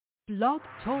Blog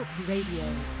Talk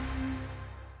Radio.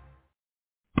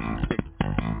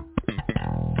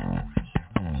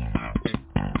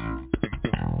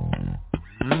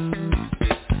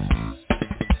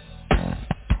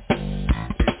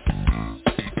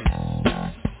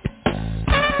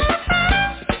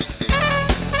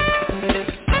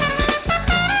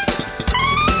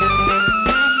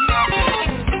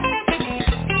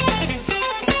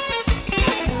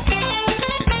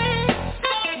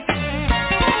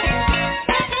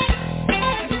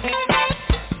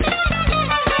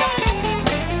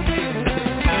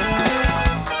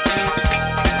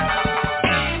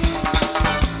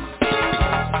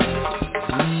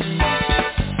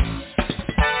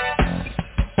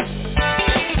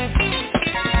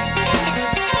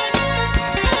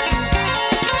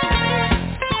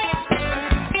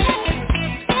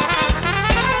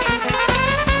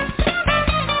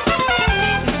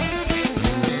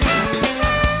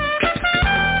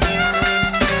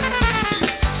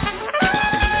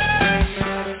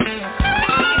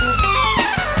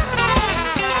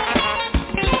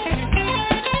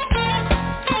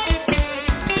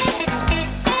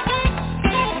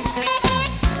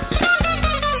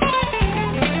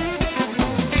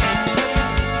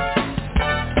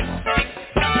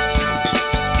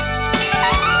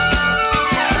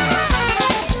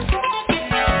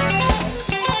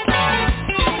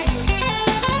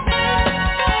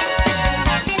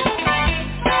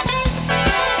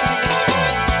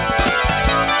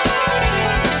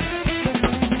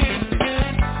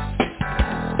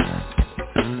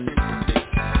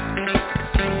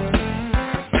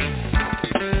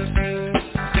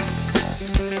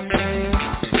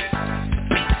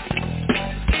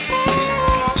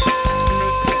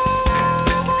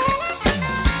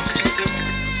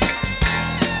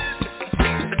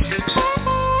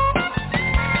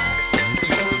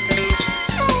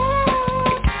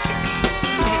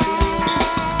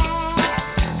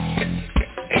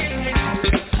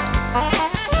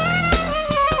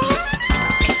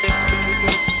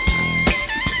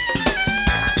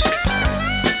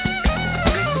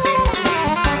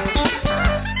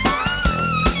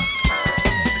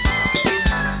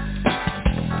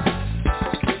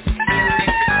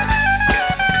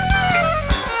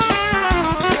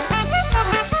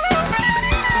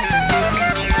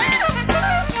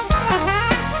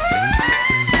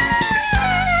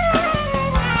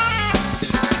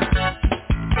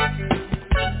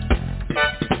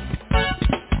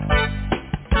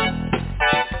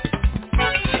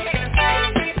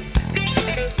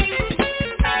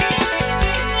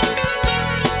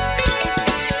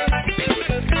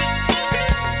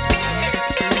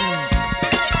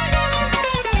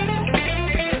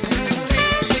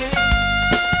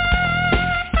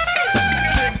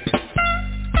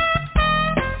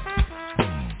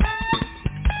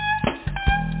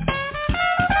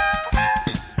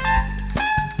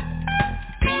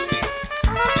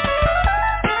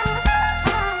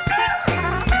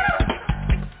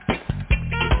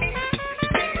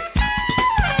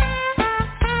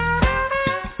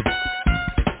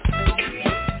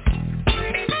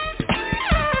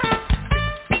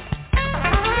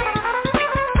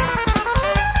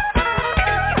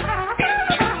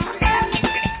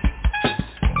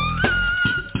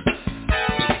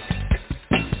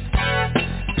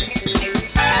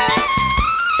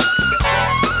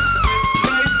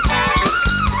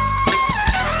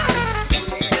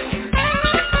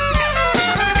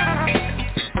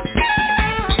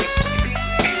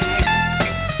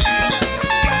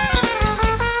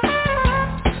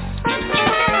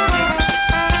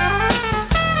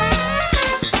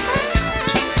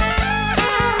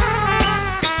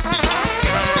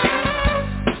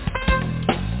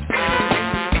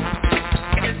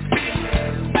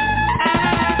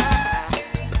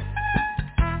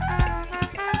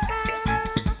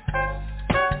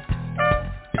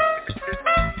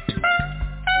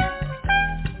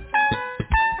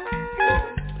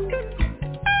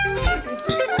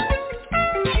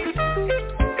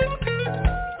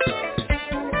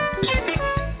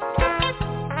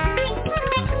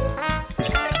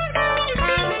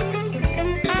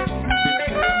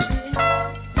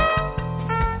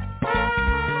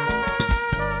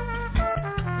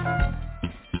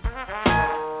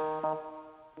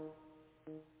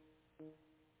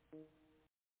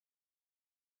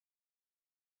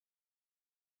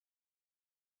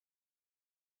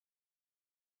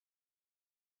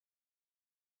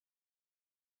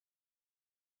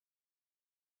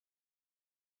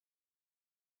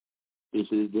 This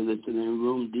is the Listening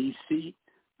Room, D.C.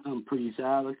 I'm Priest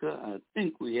Ilika. I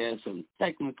think we had some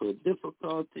technical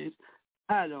difficulties.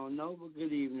 I don't know, but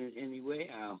good evening anyway.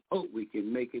 I hope we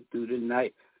can make it through the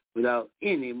night without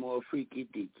any more freaky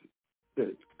deaky.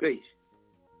 Good gracious.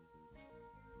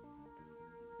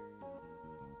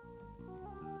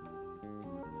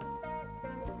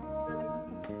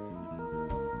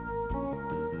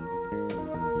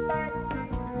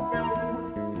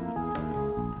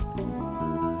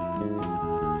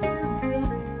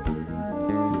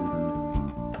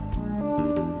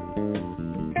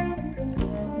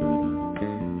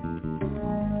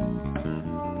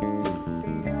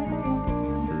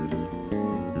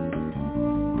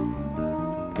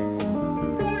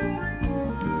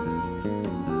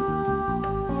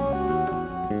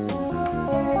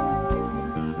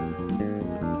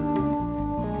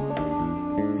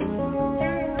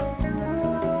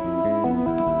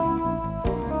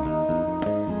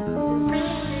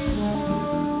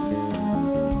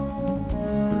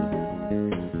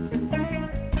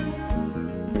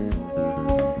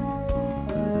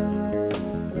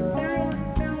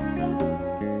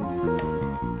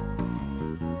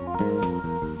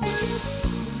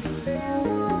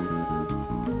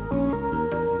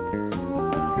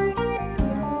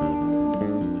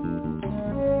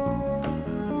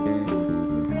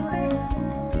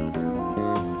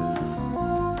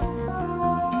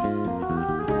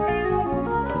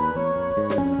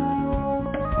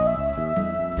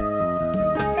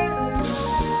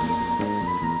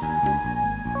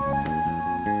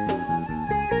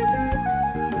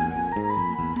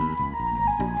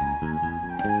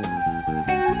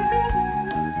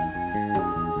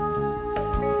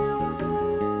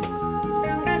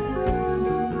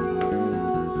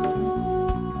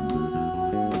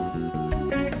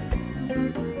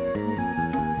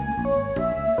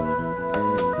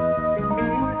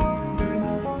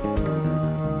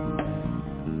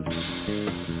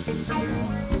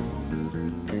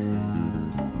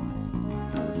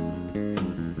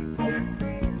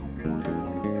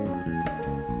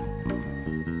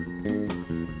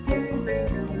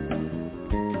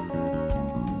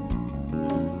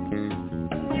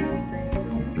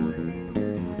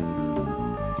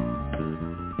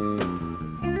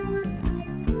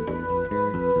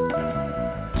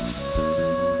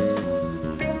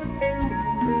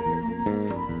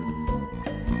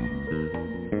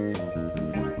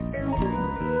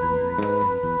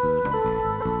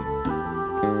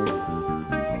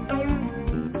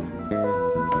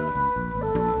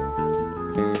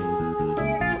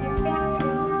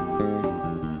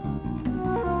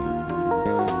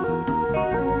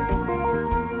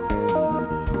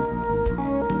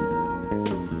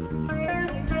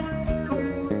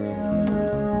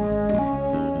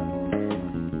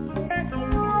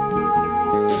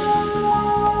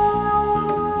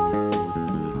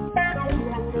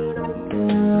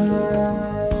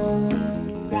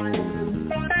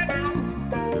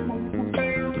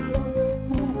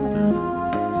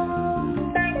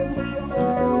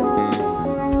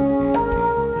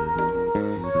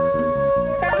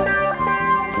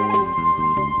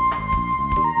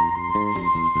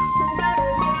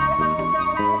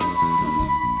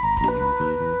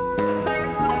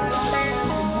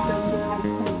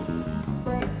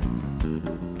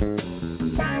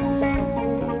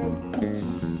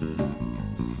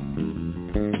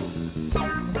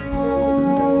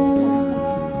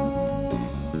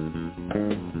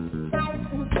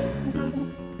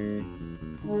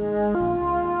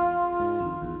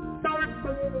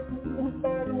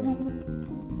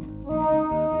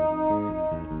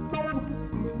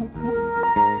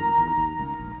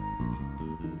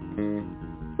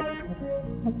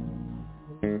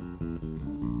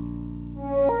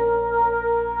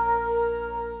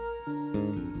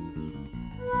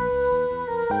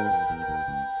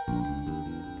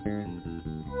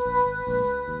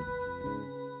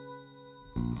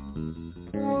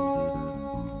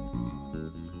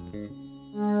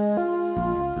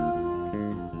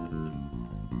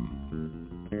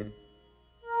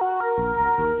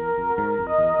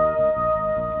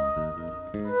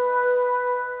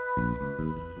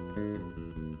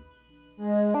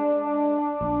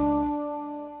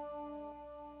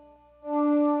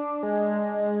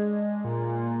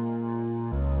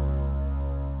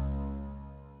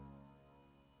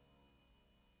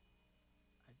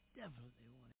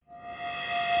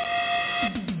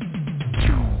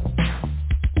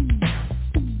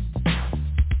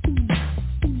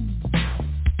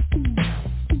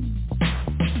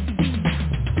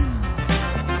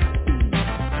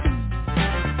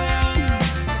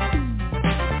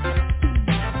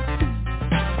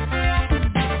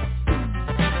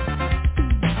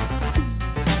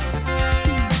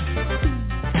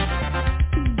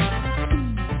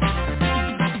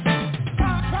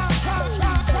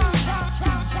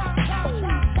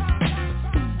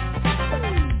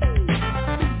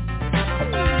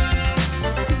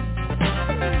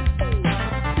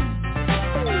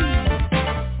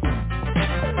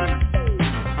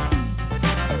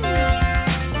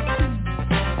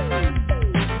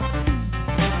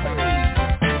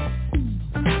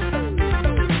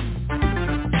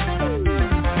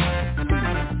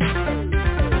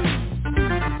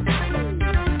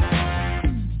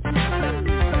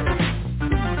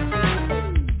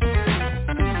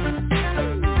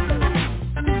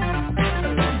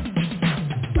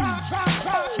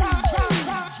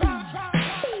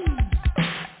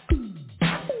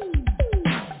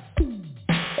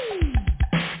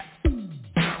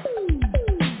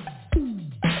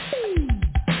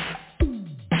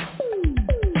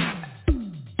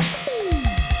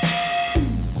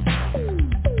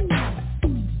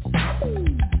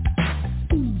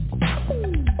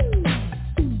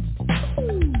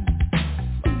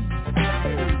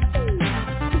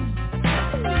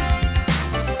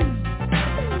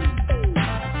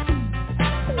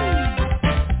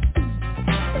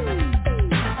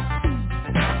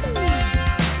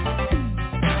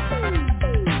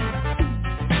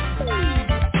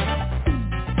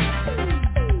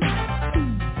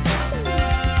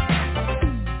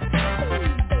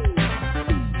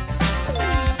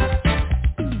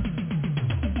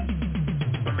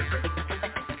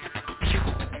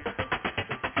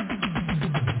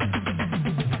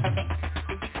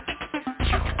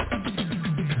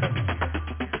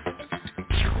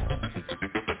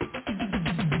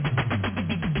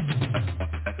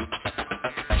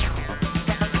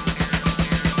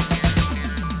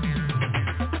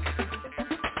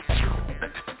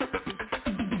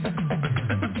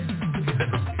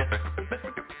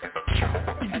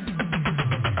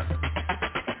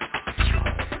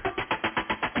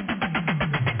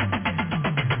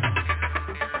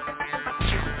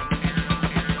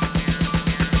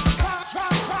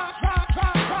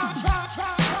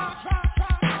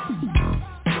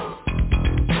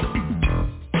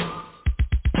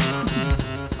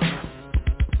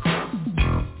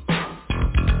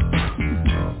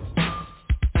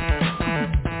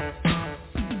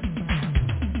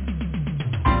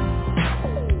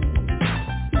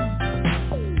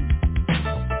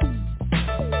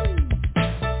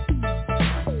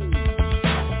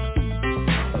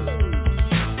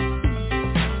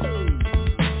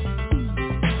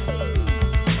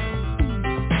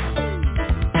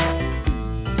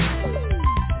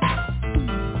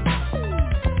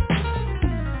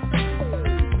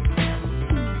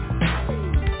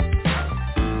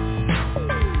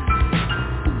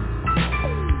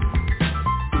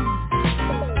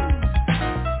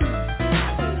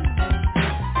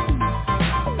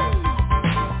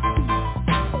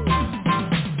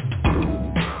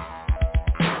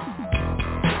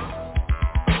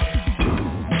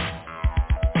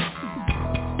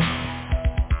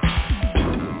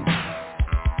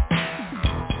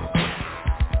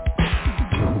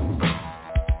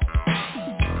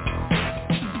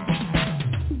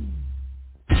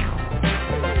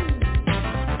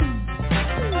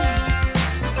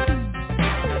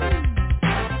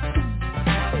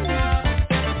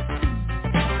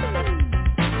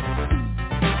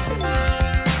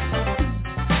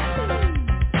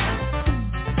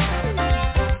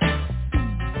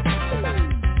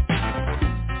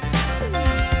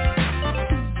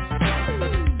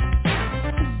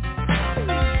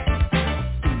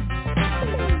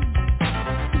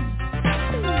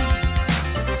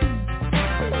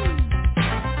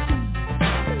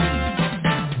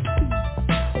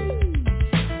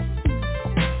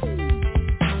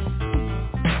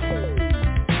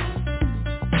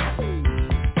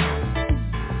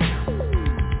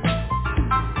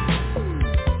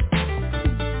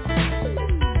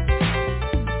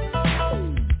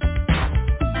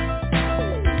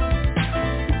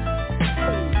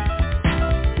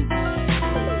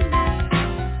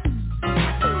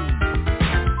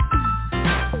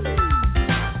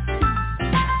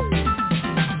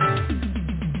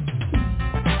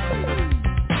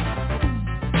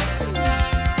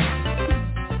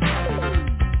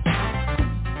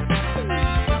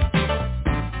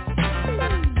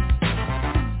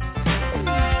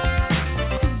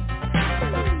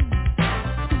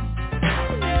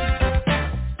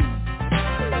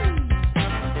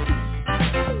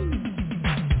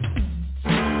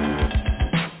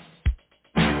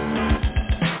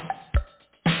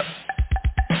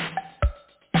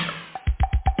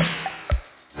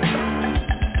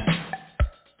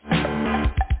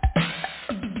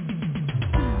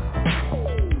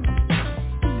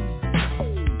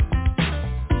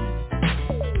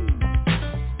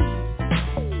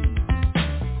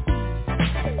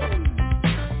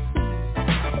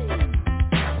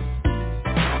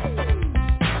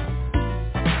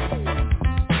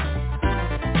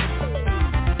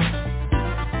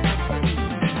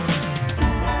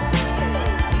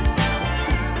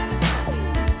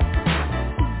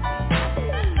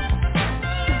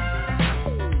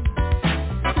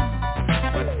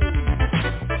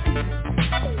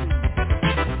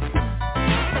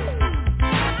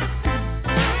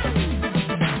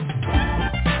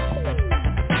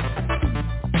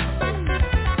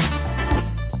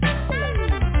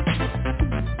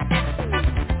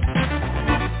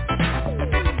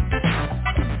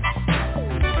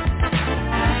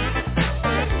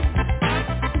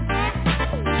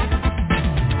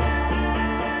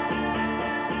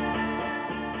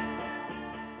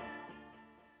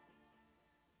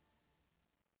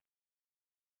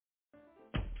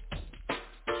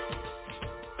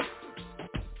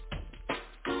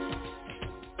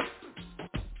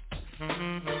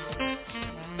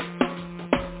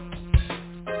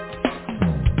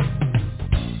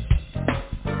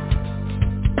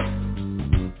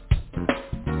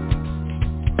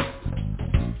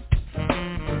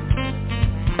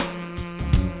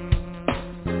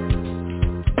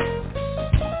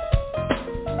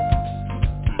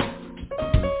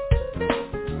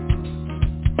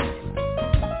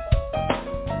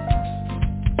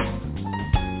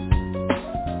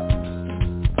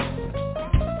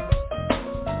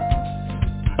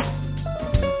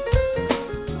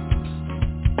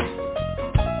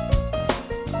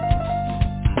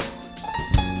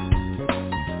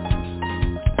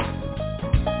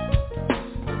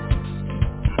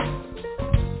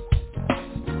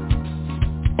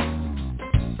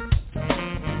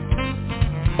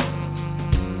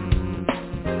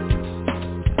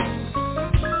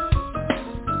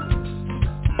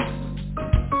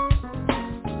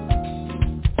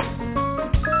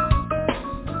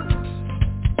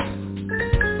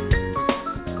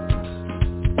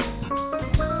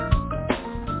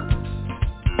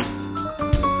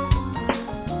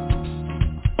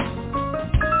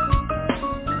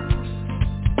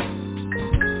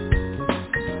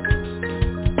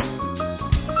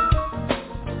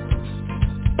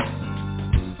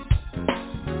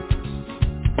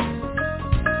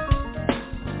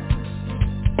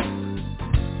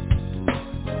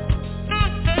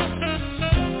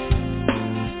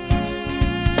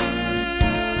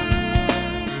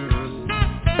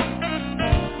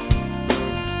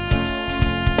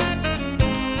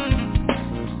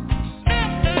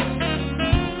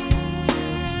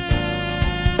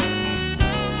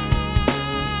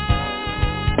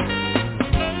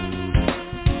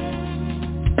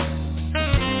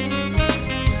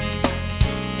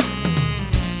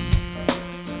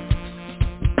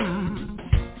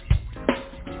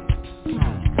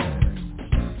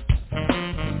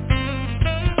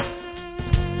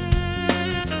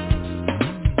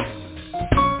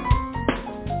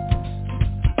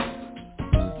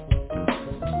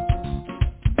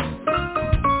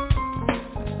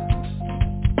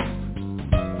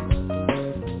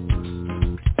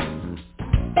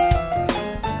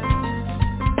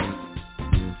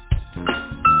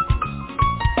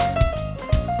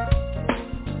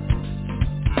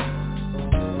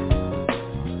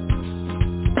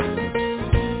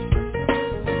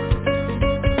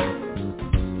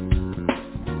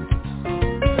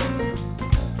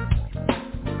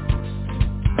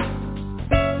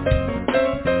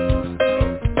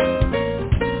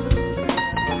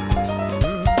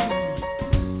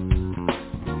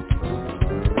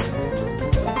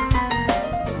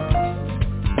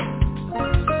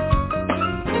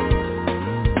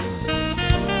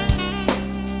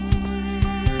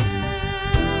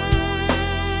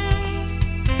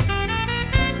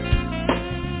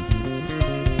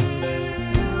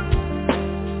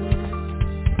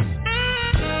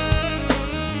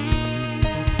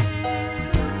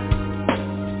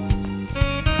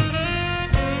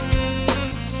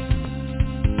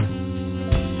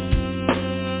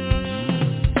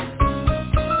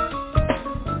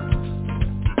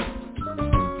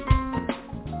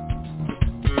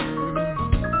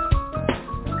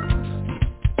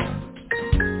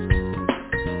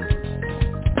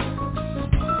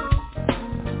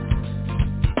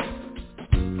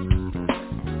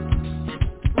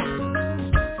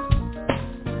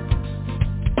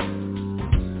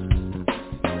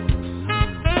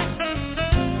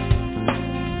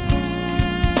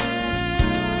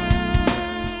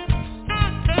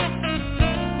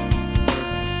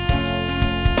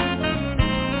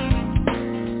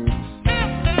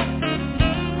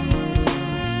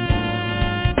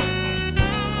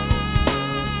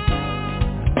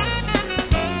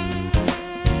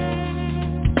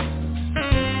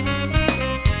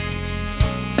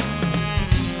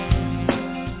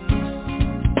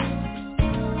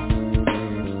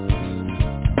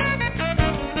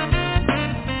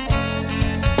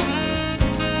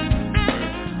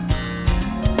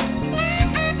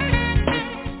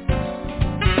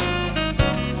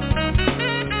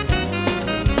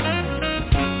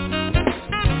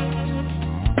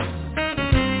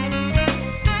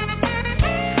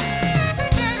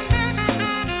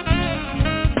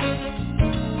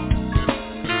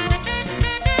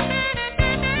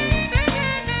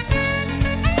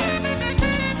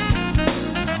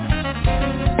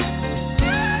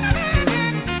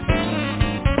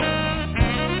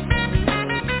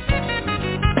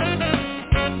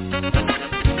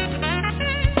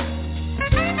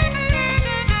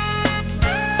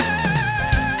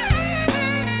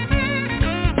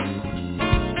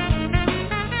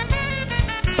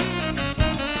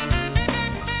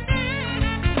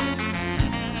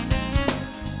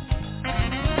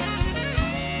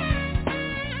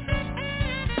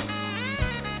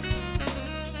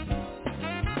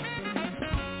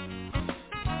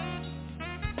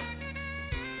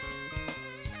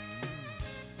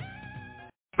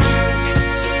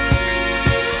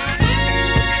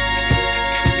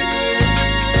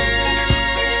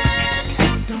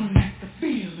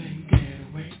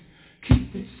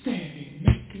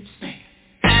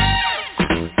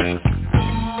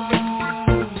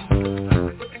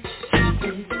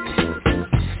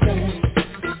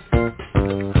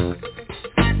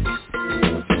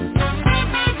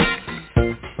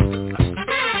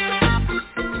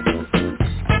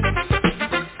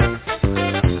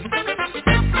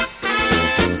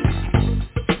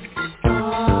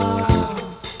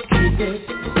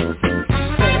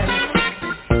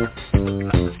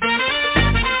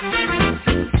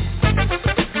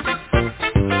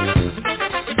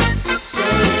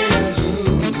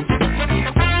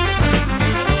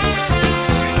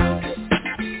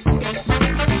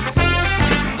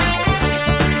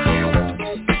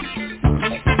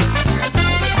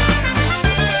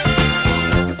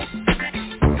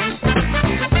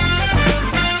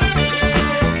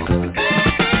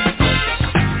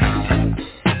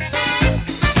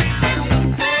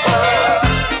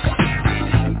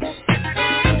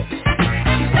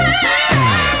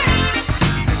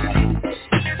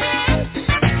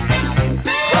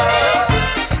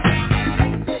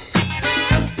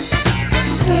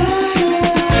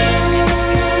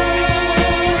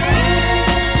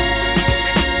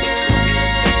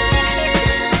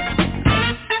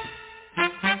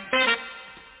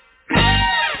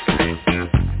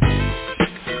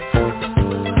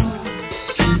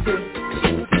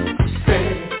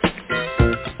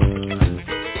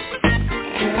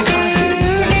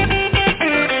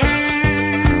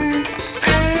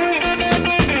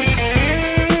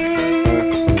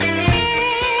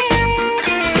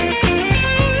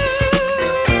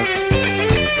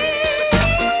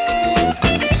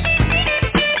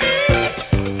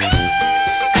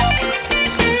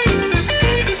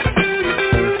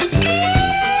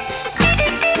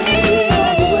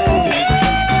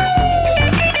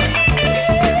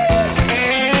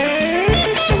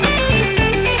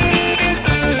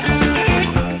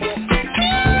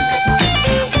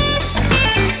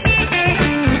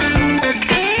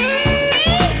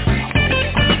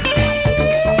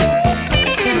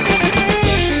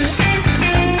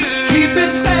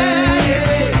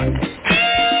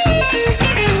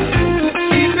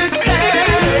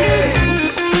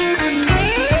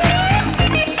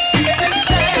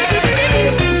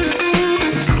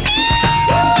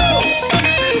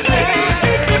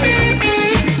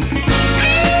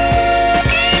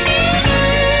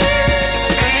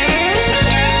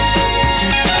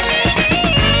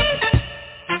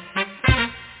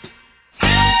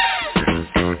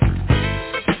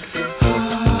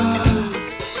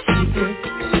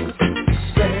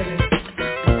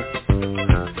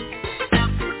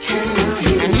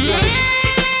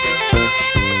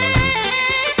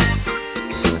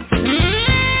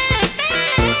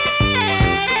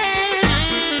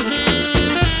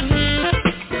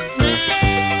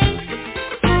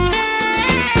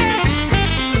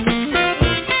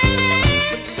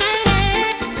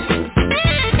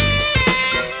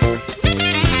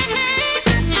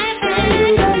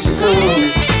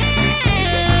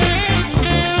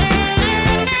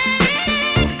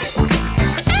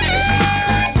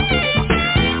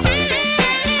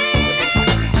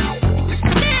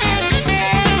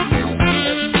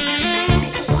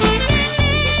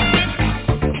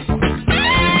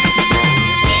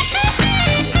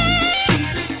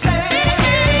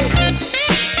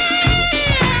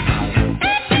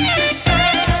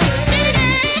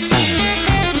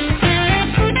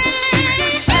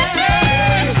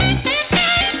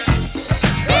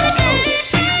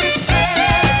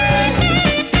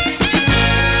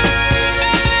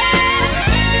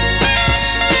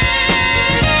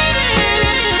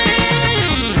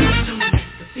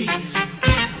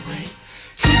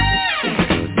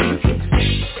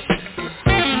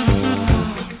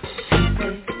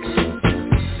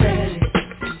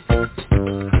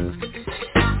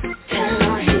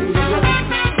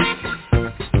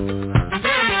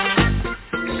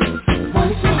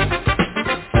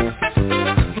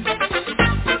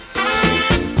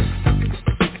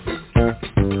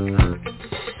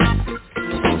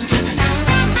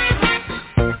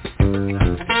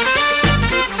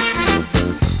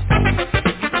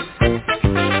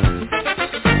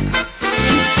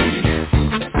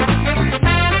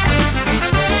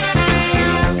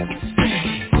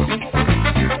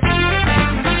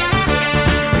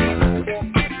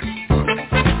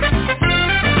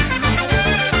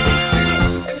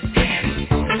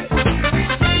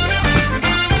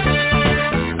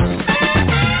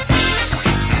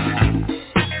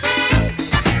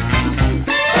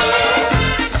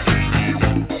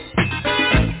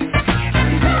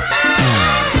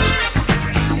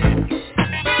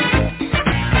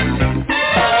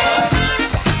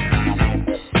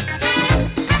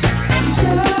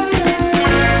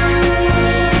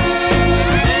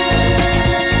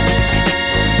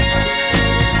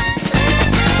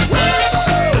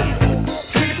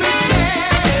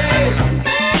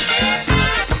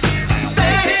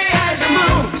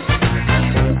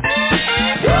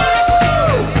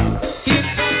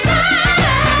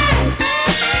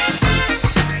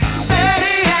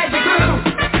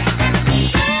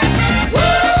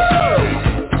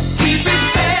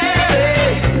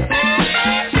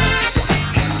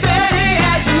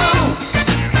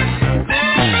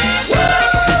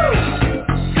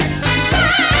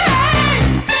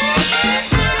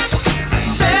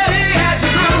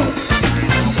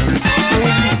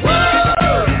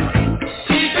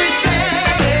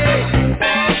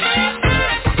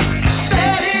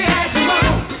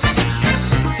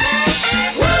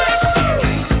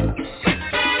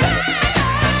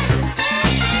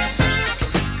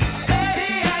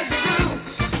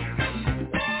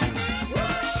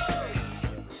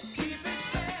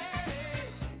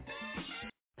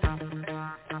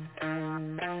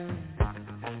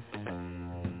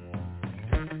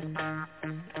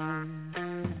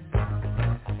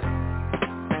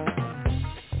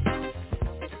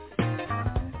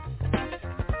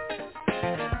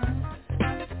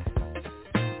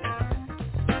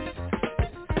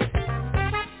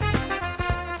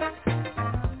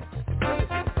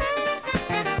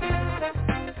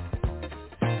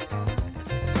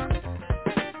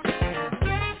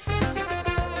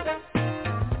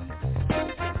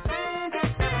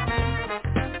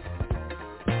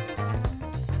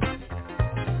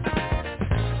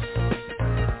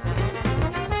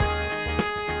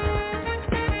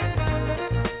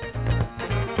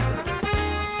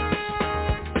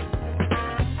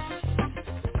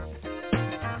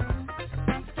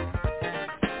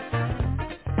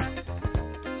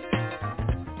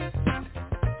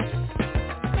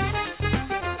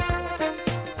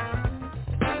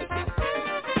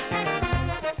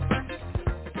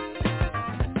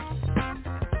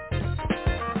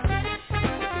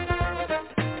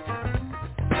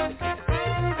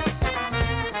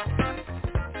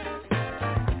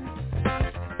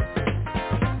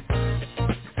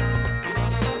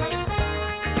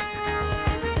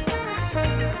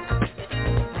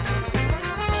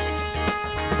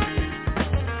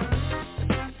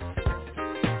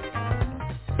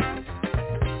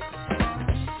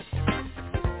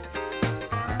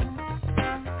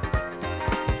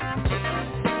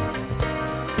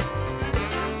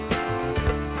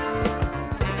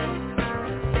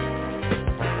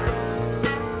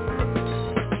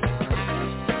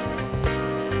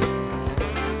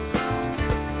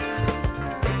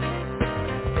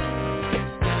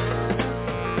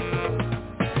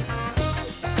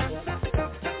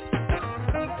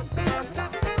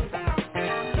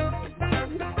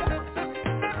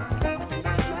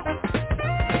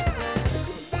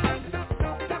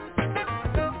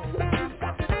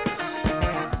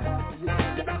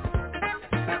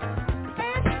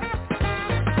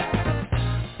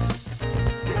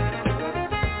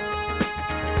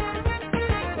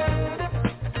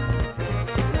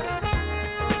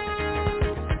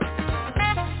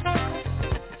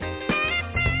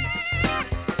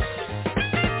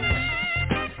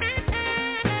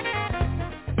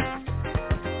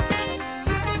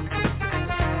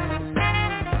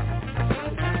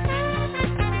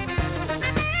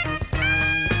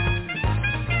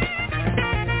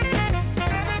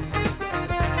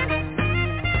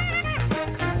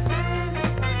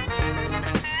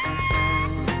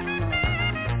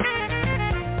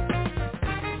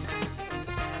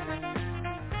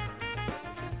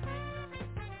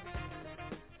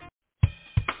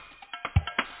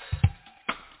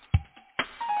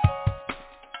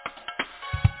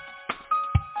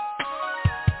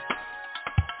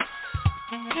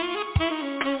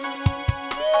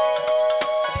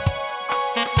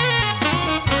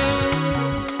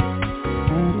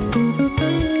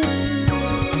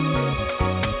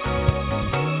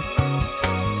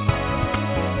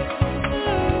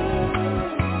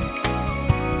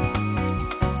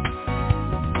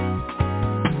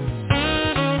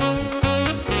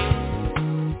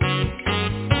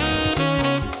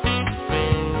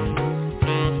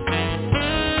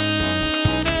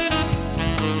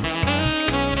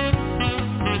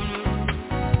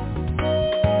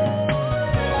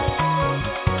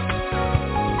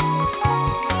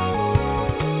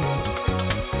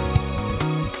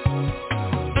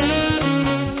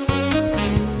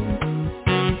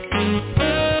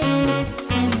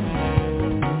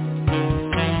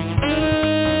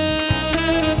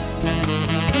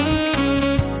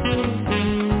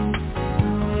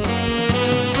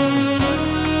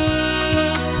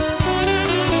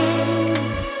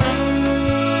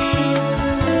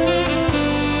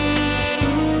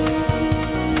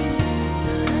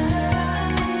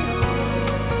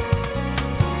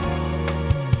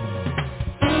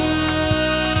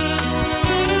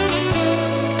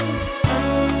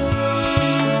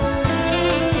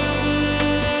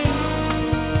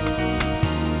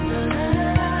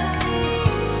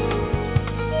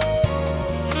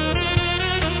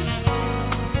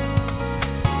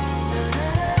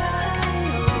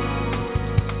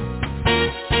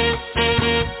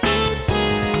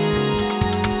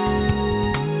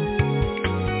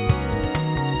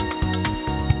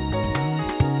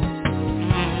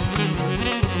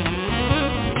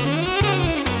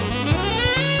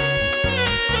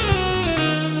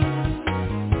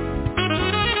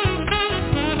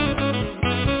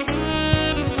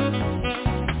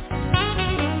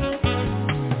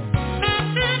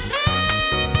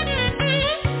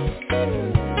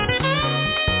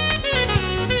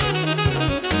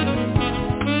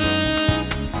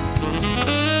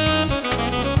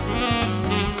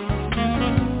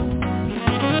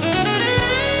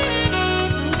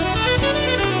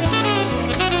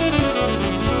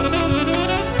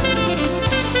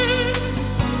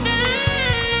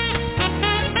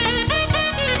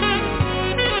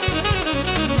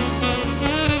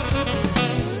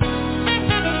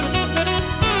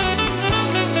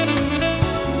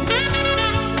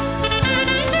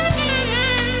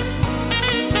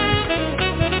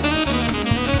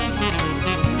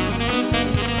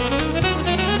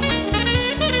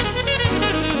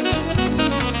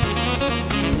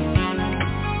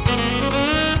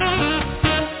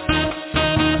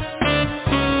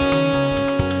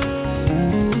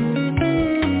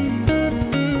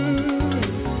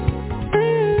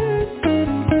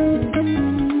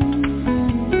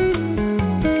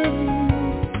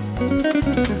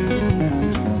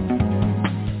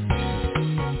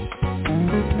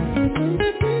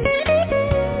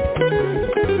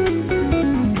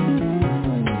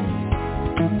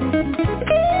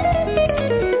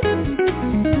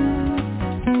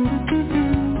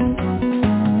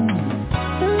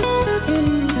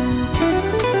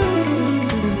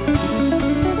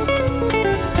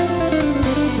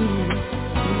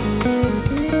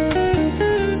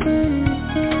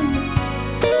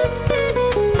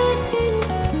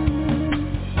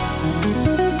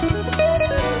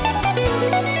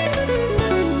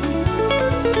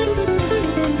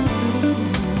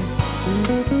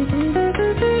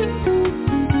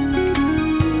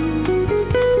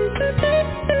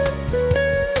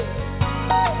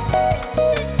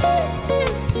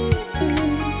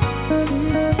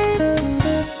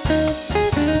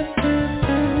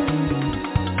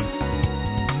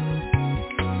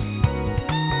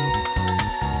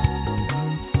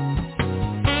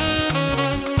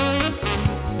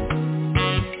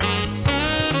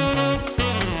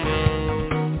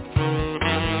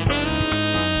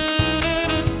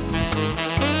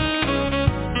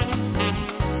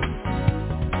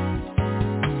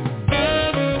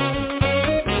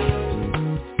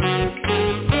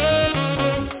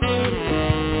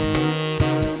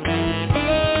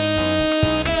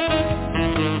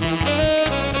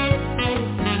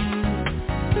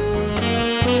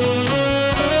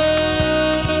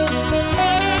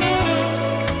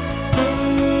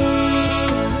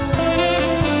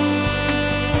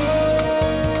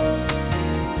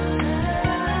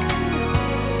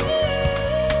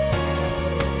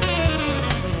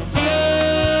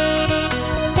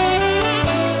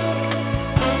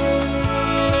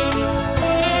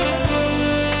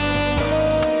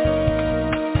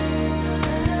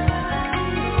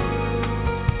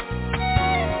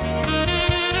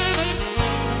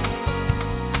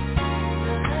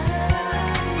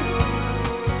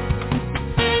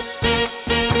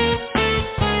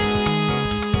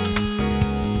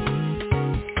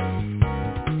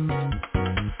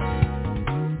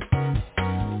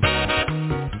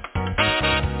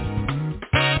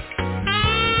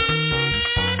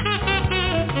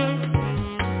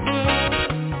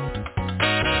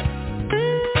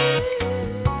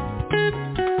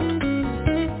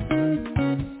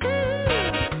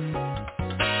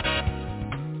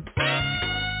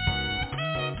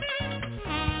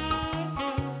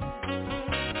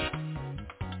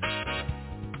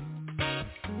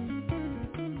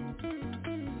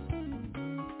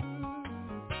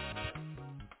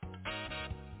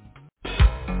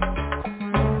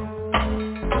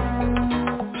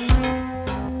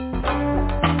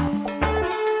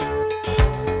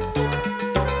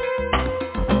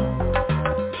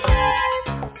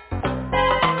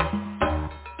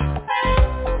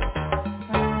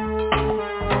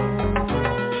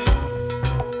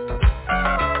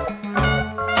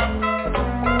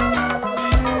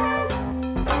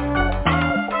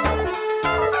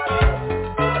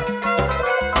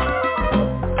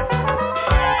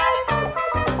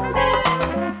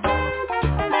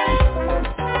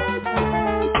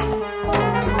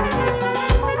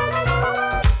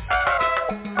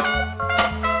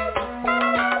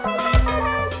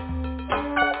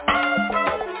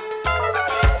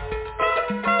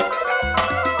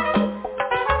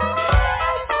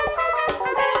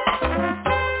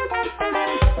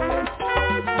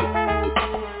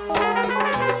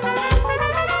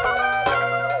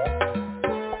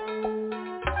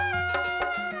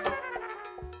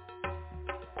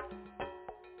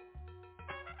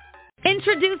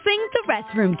 Introducing the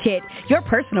Restroom Kit, your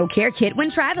personal care kit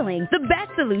when traveling. The best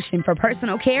solution for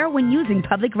personal care when using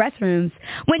public restrooms.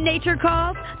 When nature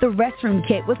calls, the Restroom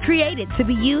Kit was created to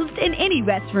be used in any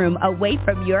restroom away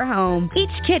from your home.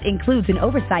 Each kit includes an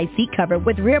oversized seat cover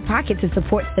with rear pocket to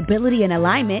support stability and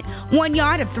alignment, 1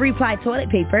 yard of 3-ply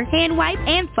toilet paper, hand wipe,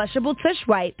 and flushable tush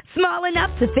wipe. Small enough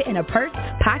to fit in a purse,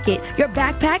 pocket, your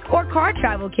backpack, or car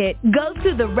travel kit. Go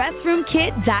to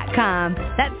therestroomkit.com.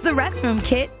 That's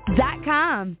therestroomkit.com.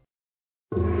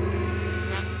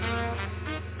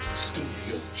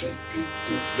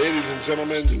 Ladies and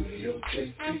gentlemen,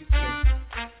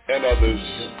 and others,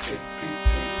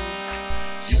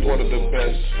 you wanted the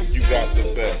best, you got the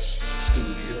best.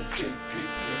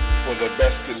 For the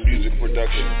best in music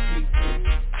production,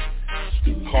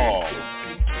 call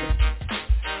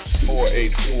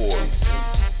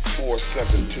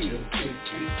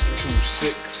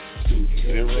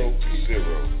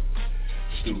 484-472-2600,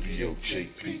 Studio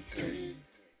JP3.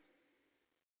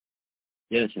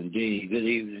 Yes, indeed. Good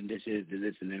evening. This is the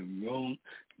Listening Room,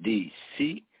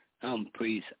 D.C. I'm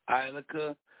Priest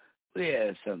Ilika. We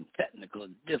had some technical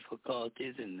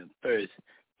difficulties in the first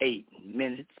 8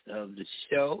 minutes of the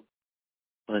show,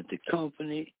 but the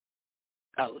company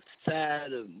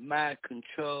outside of my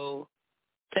control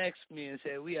texted me and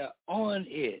said, we are on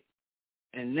it,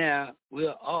 and now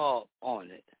we're all on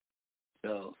it.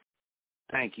 So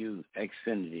thank you,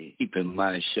 Xfinity, keeping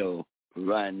my show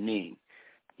running.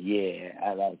 Yeah,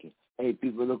 I like it. Hey,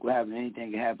 people, look what happened.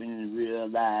 Anything can happen in real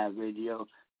live radio,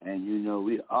 and, you know,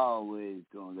 we always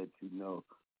going to let you know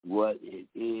what it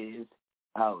is,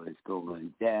 how it's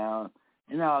going down,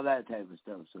 and all that type of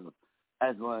stuff. So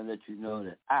I just want to let you know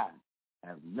that I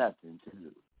have nothing to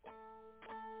lose.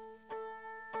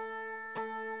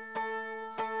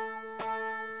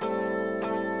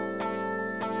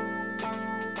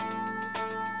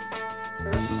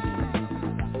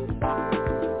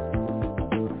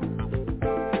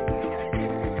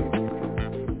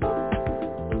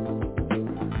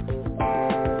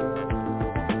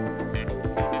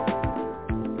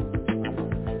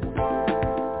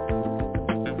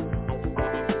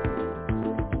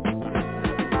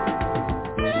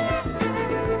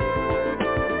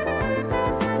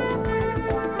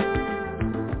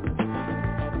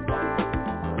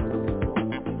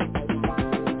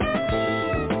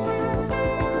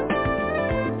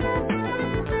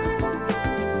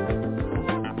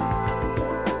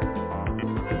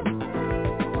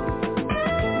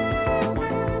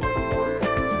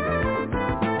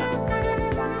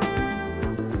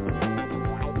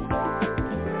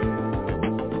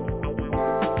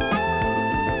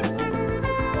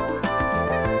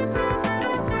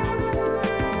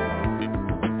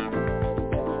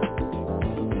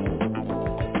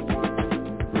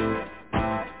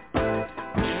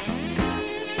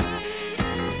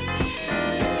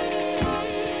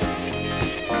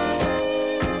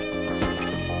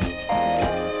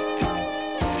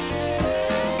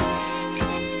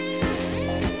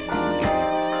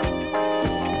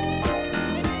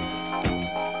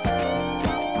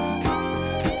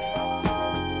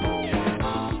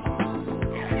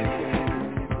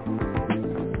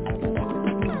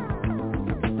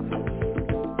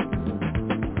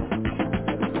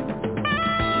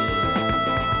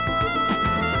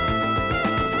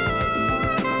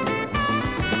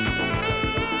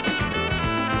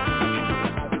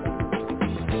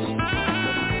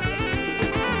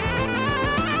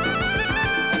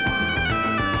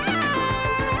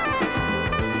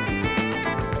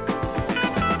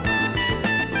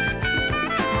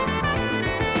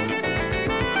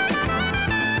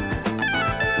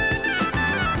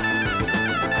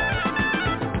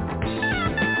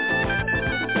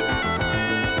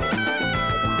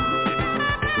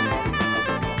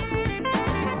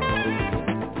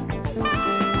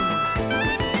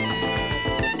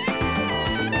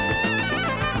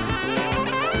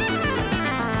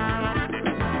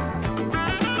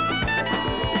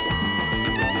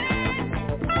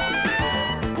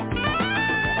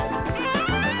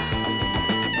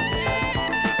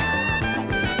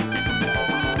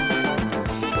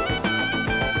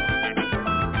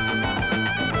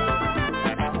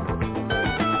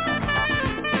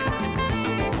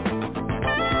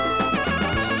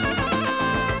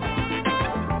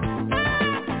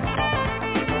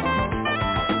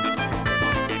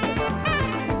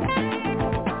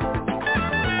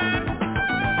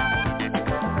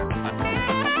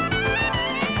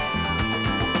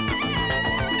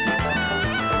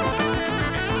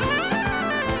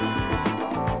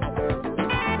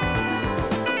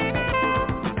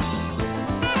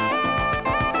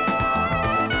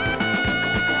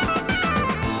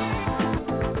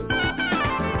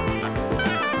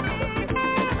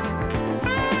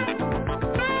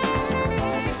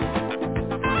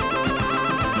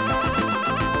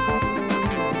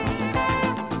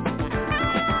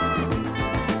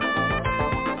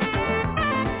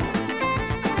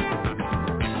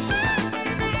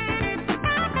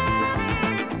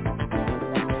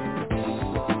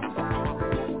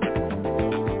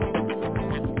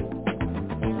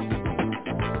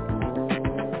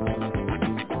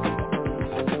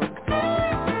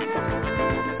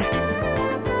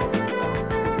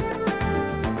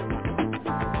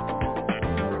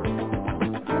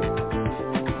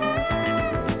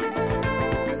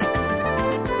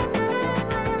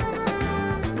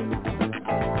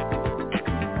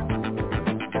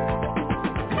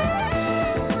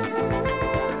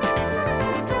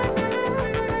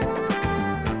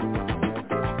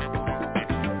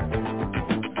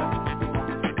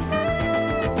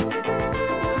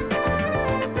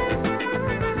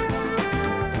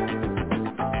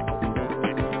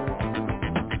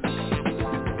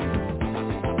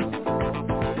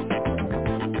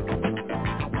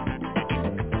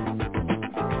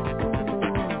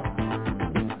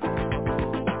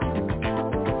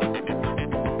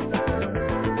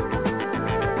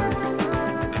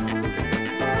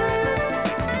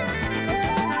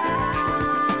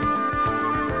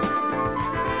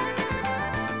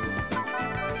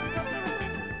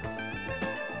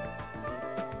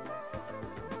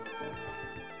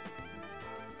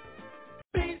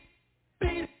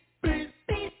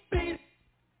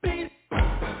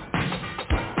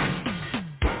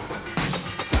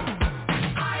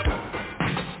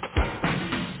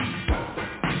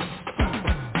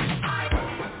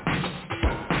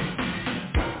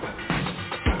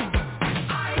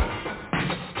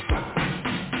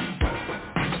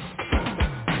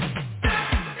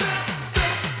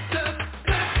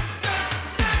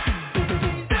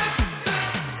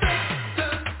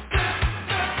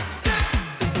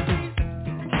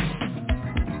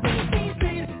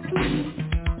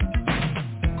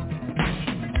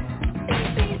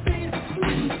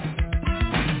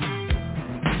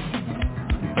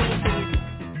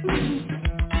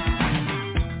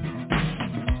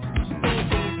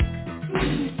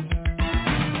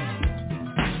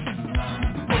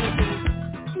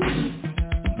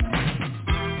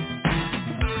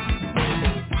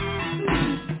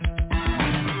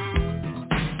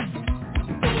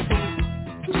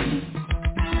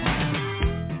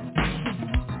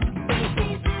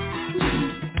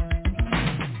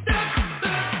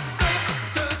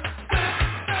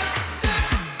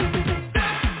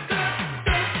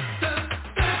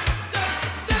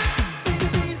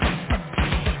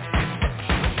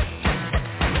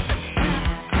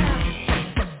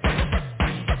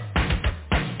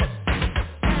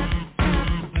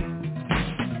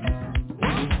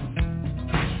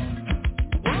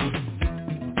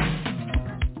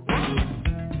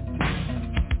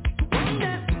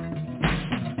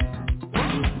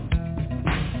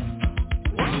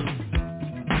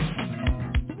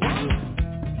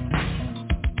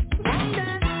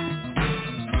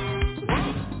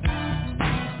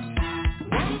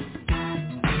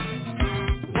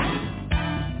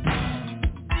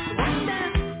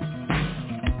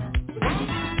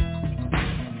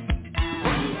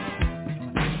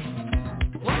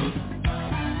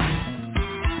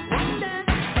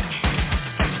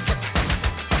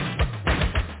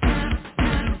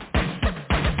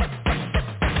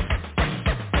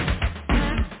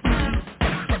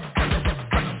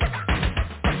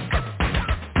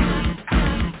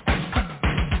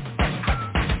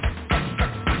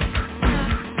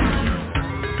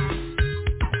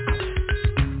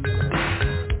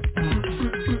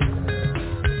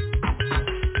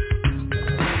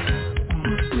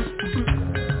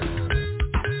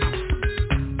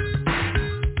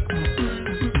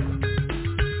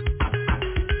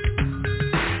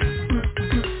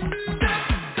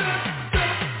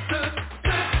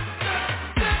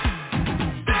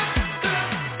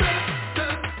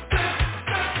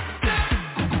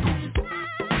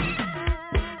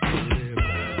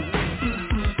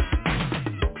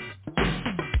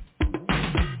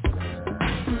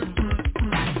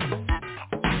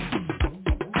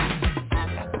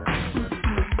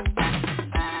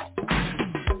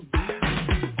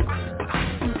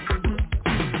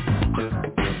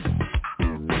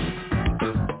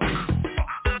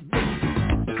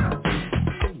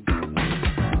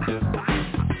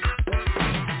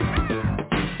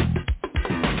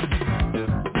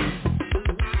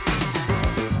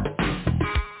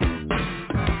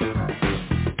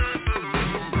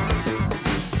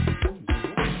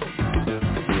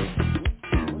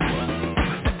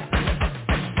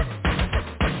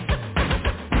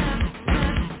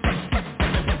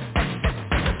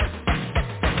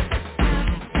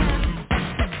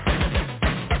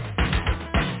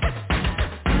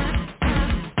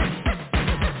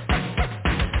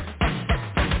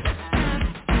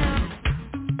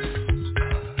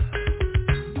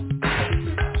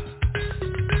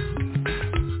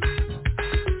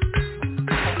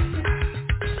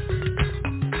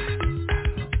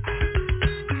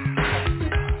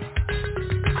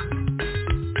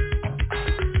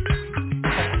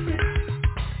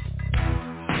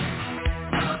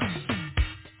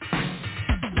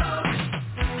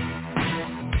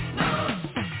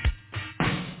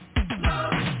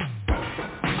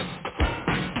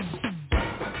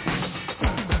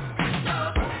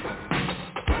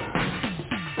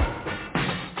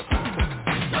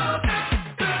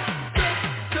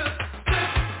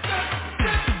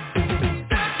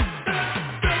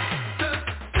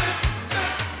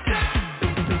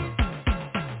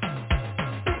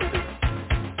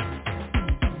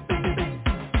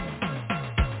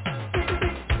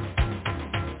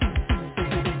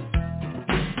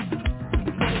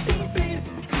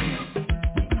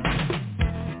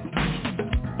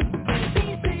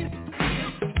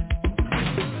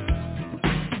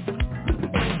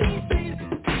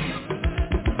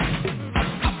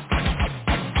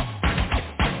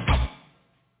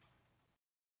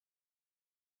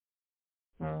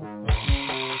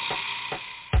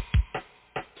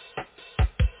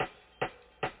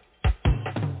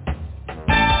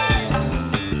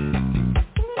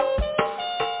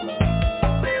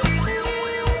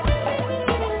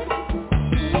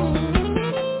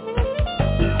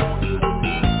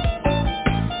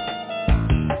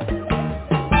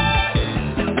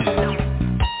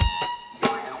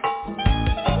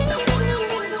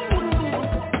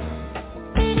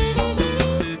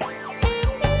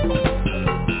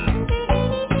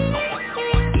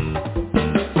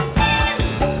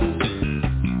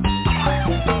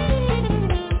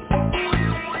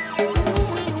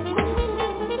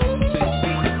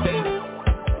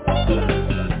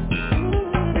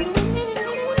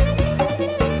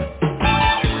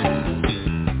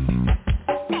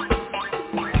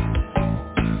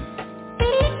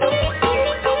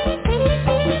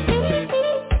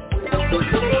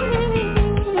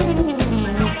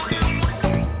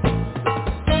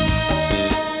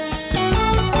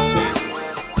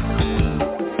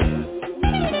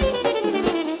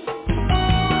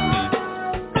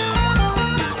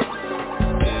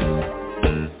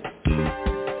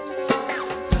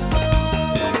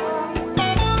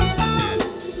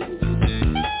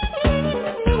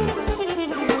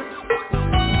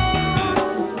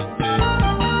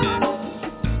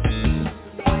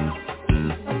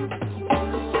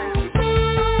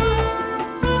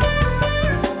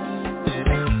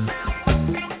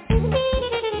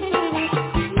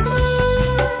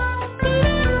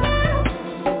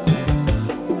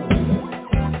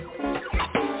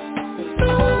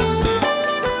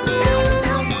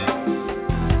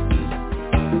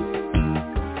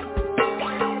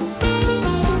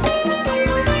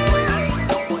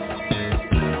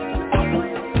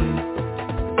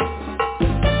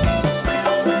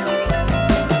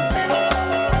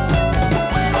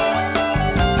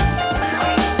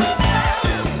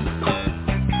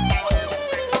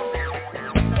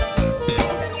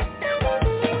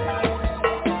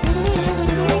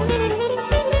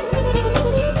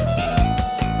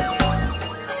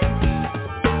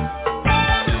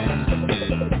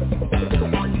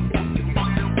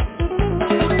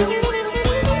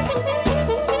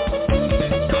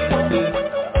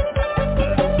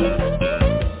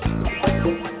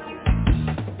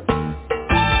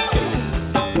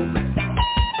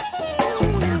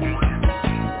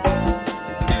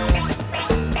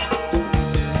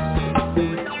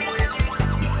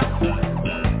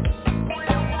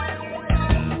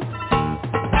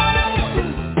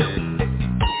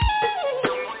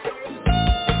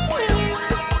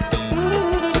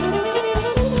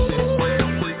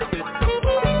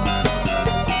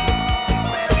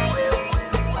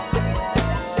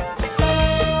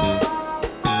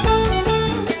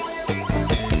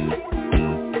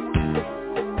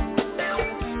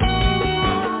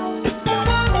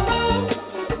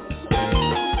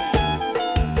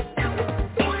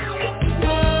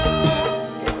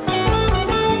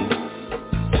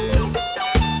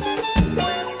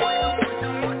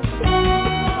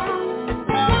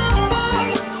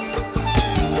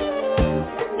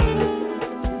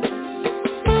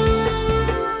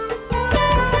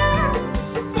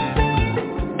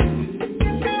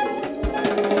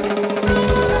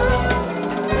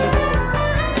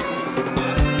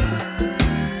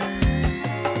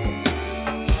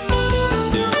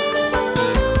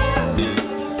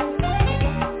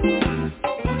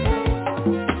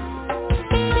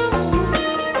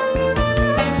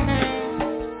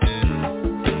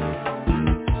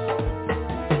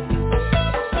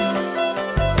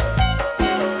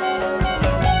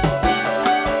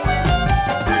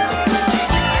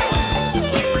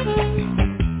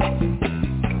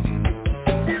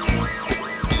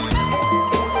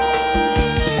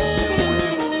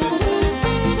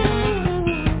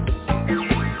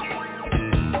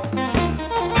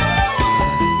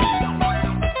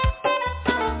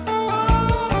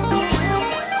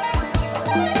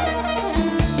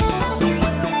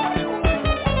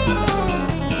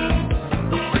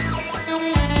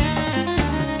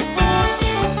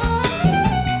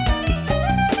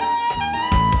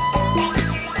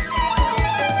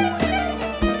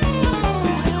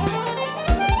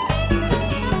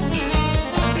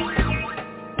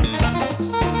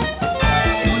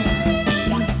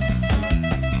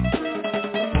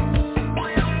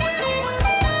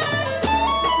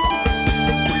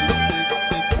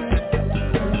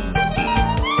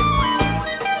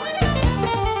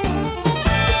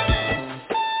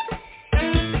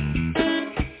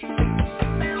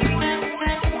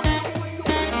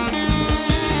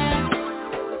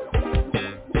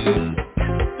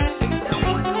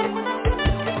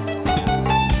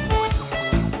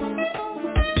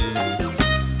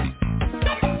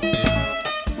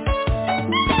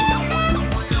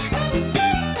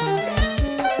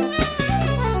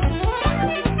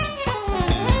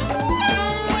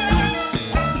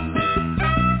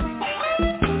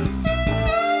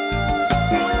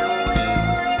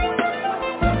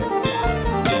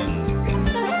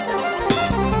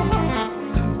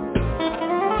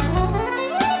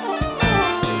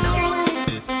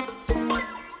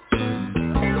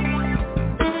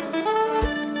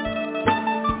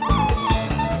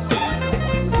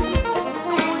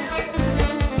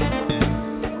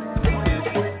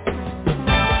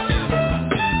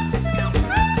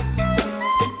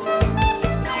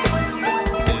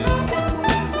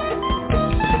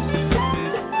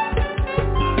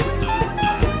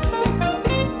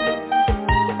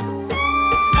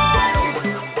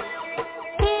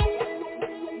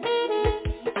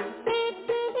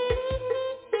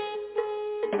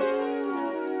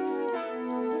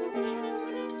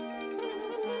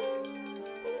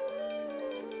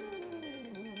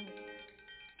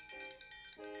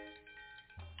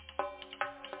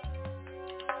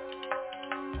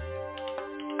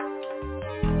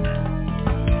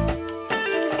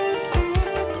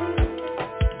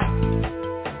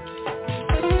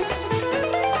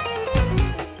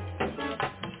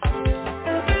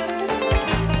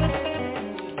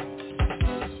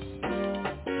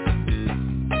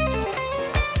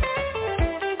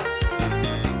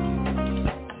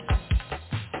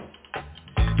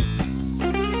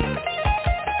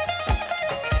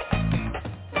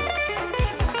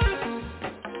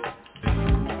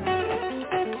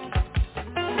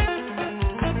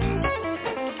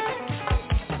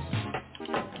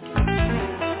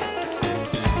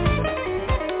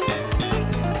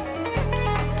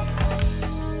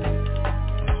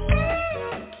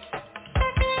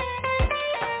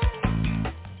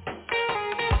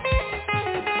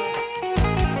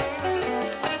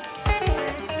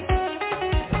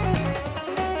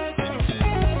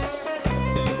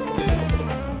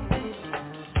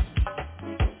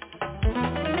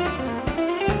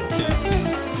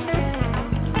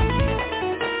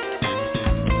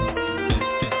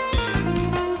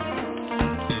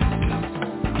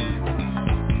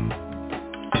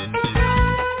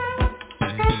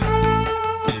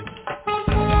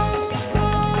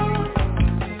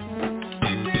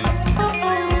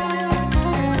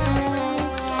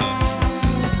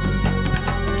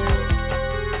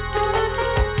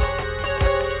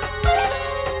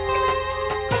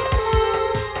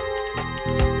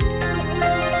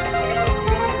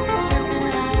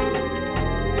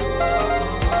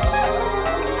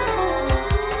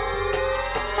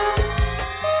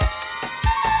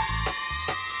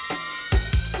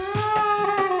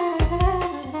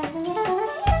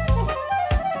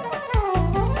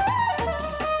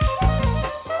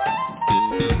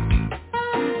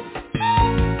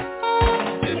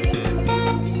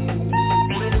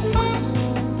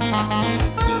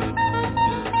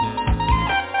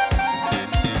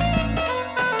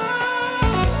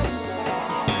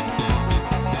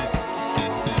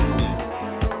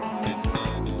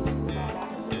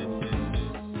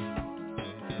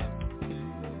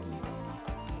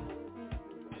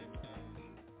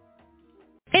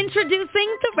 Introducing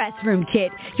the Restroom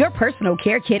Kit, your personal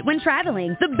care kit when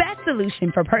traveling. The best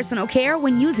solution for personal care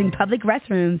when using public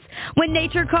restrooms. When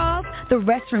nature calls, the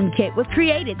Restroom Kit was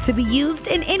created to be used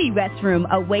in any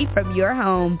restroom away from your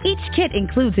home. Each kit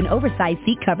includes an oversized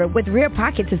seat cover with rear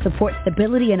pocket to support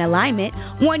stability and alignment,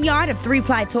 1 yard of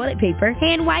 3-ply toilet paper,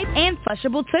 hand wipe, and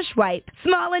flushable tush wipe.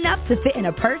 Small enough to fit in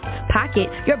a purse, pocket,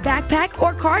 your backpack,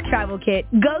 or car travel kit.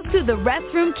 Go to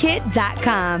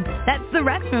therestroomkit.com. That's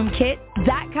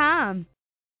therestroomkit.com.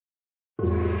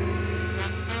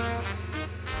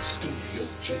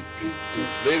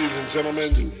 Ladies and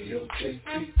gentlemen,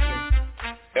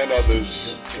 and others,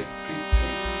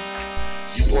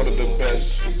 you wanted the best,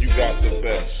 you got the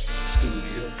best.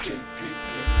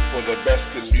 For the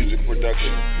best in music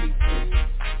production,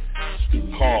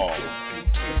 call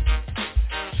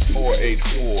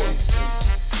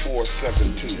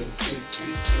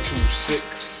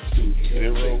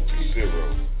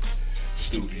 484-472-2600,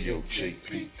 Studio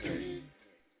JP3.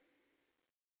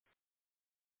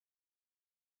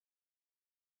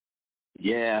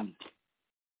 Yeah,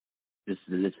 this is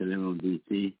the Listening Room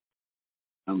DC.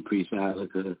 I'm Priest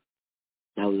Ilika.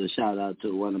 That was a shout out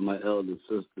to one of my elder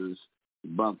sisters who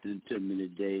bumped into me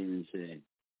today and said,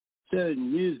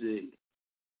 certain music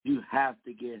you have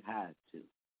to get high to.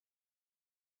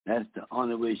 That's the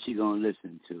only way she gonna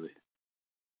listen to it.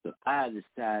 So I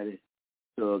decided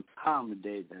to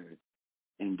accommodate her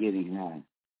in getting high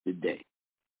today.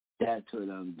 That's what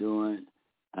I'm doing.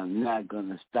 I'm not going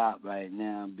to stop right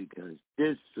now because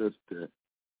this sister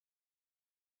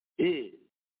is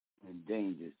an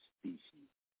endangered species.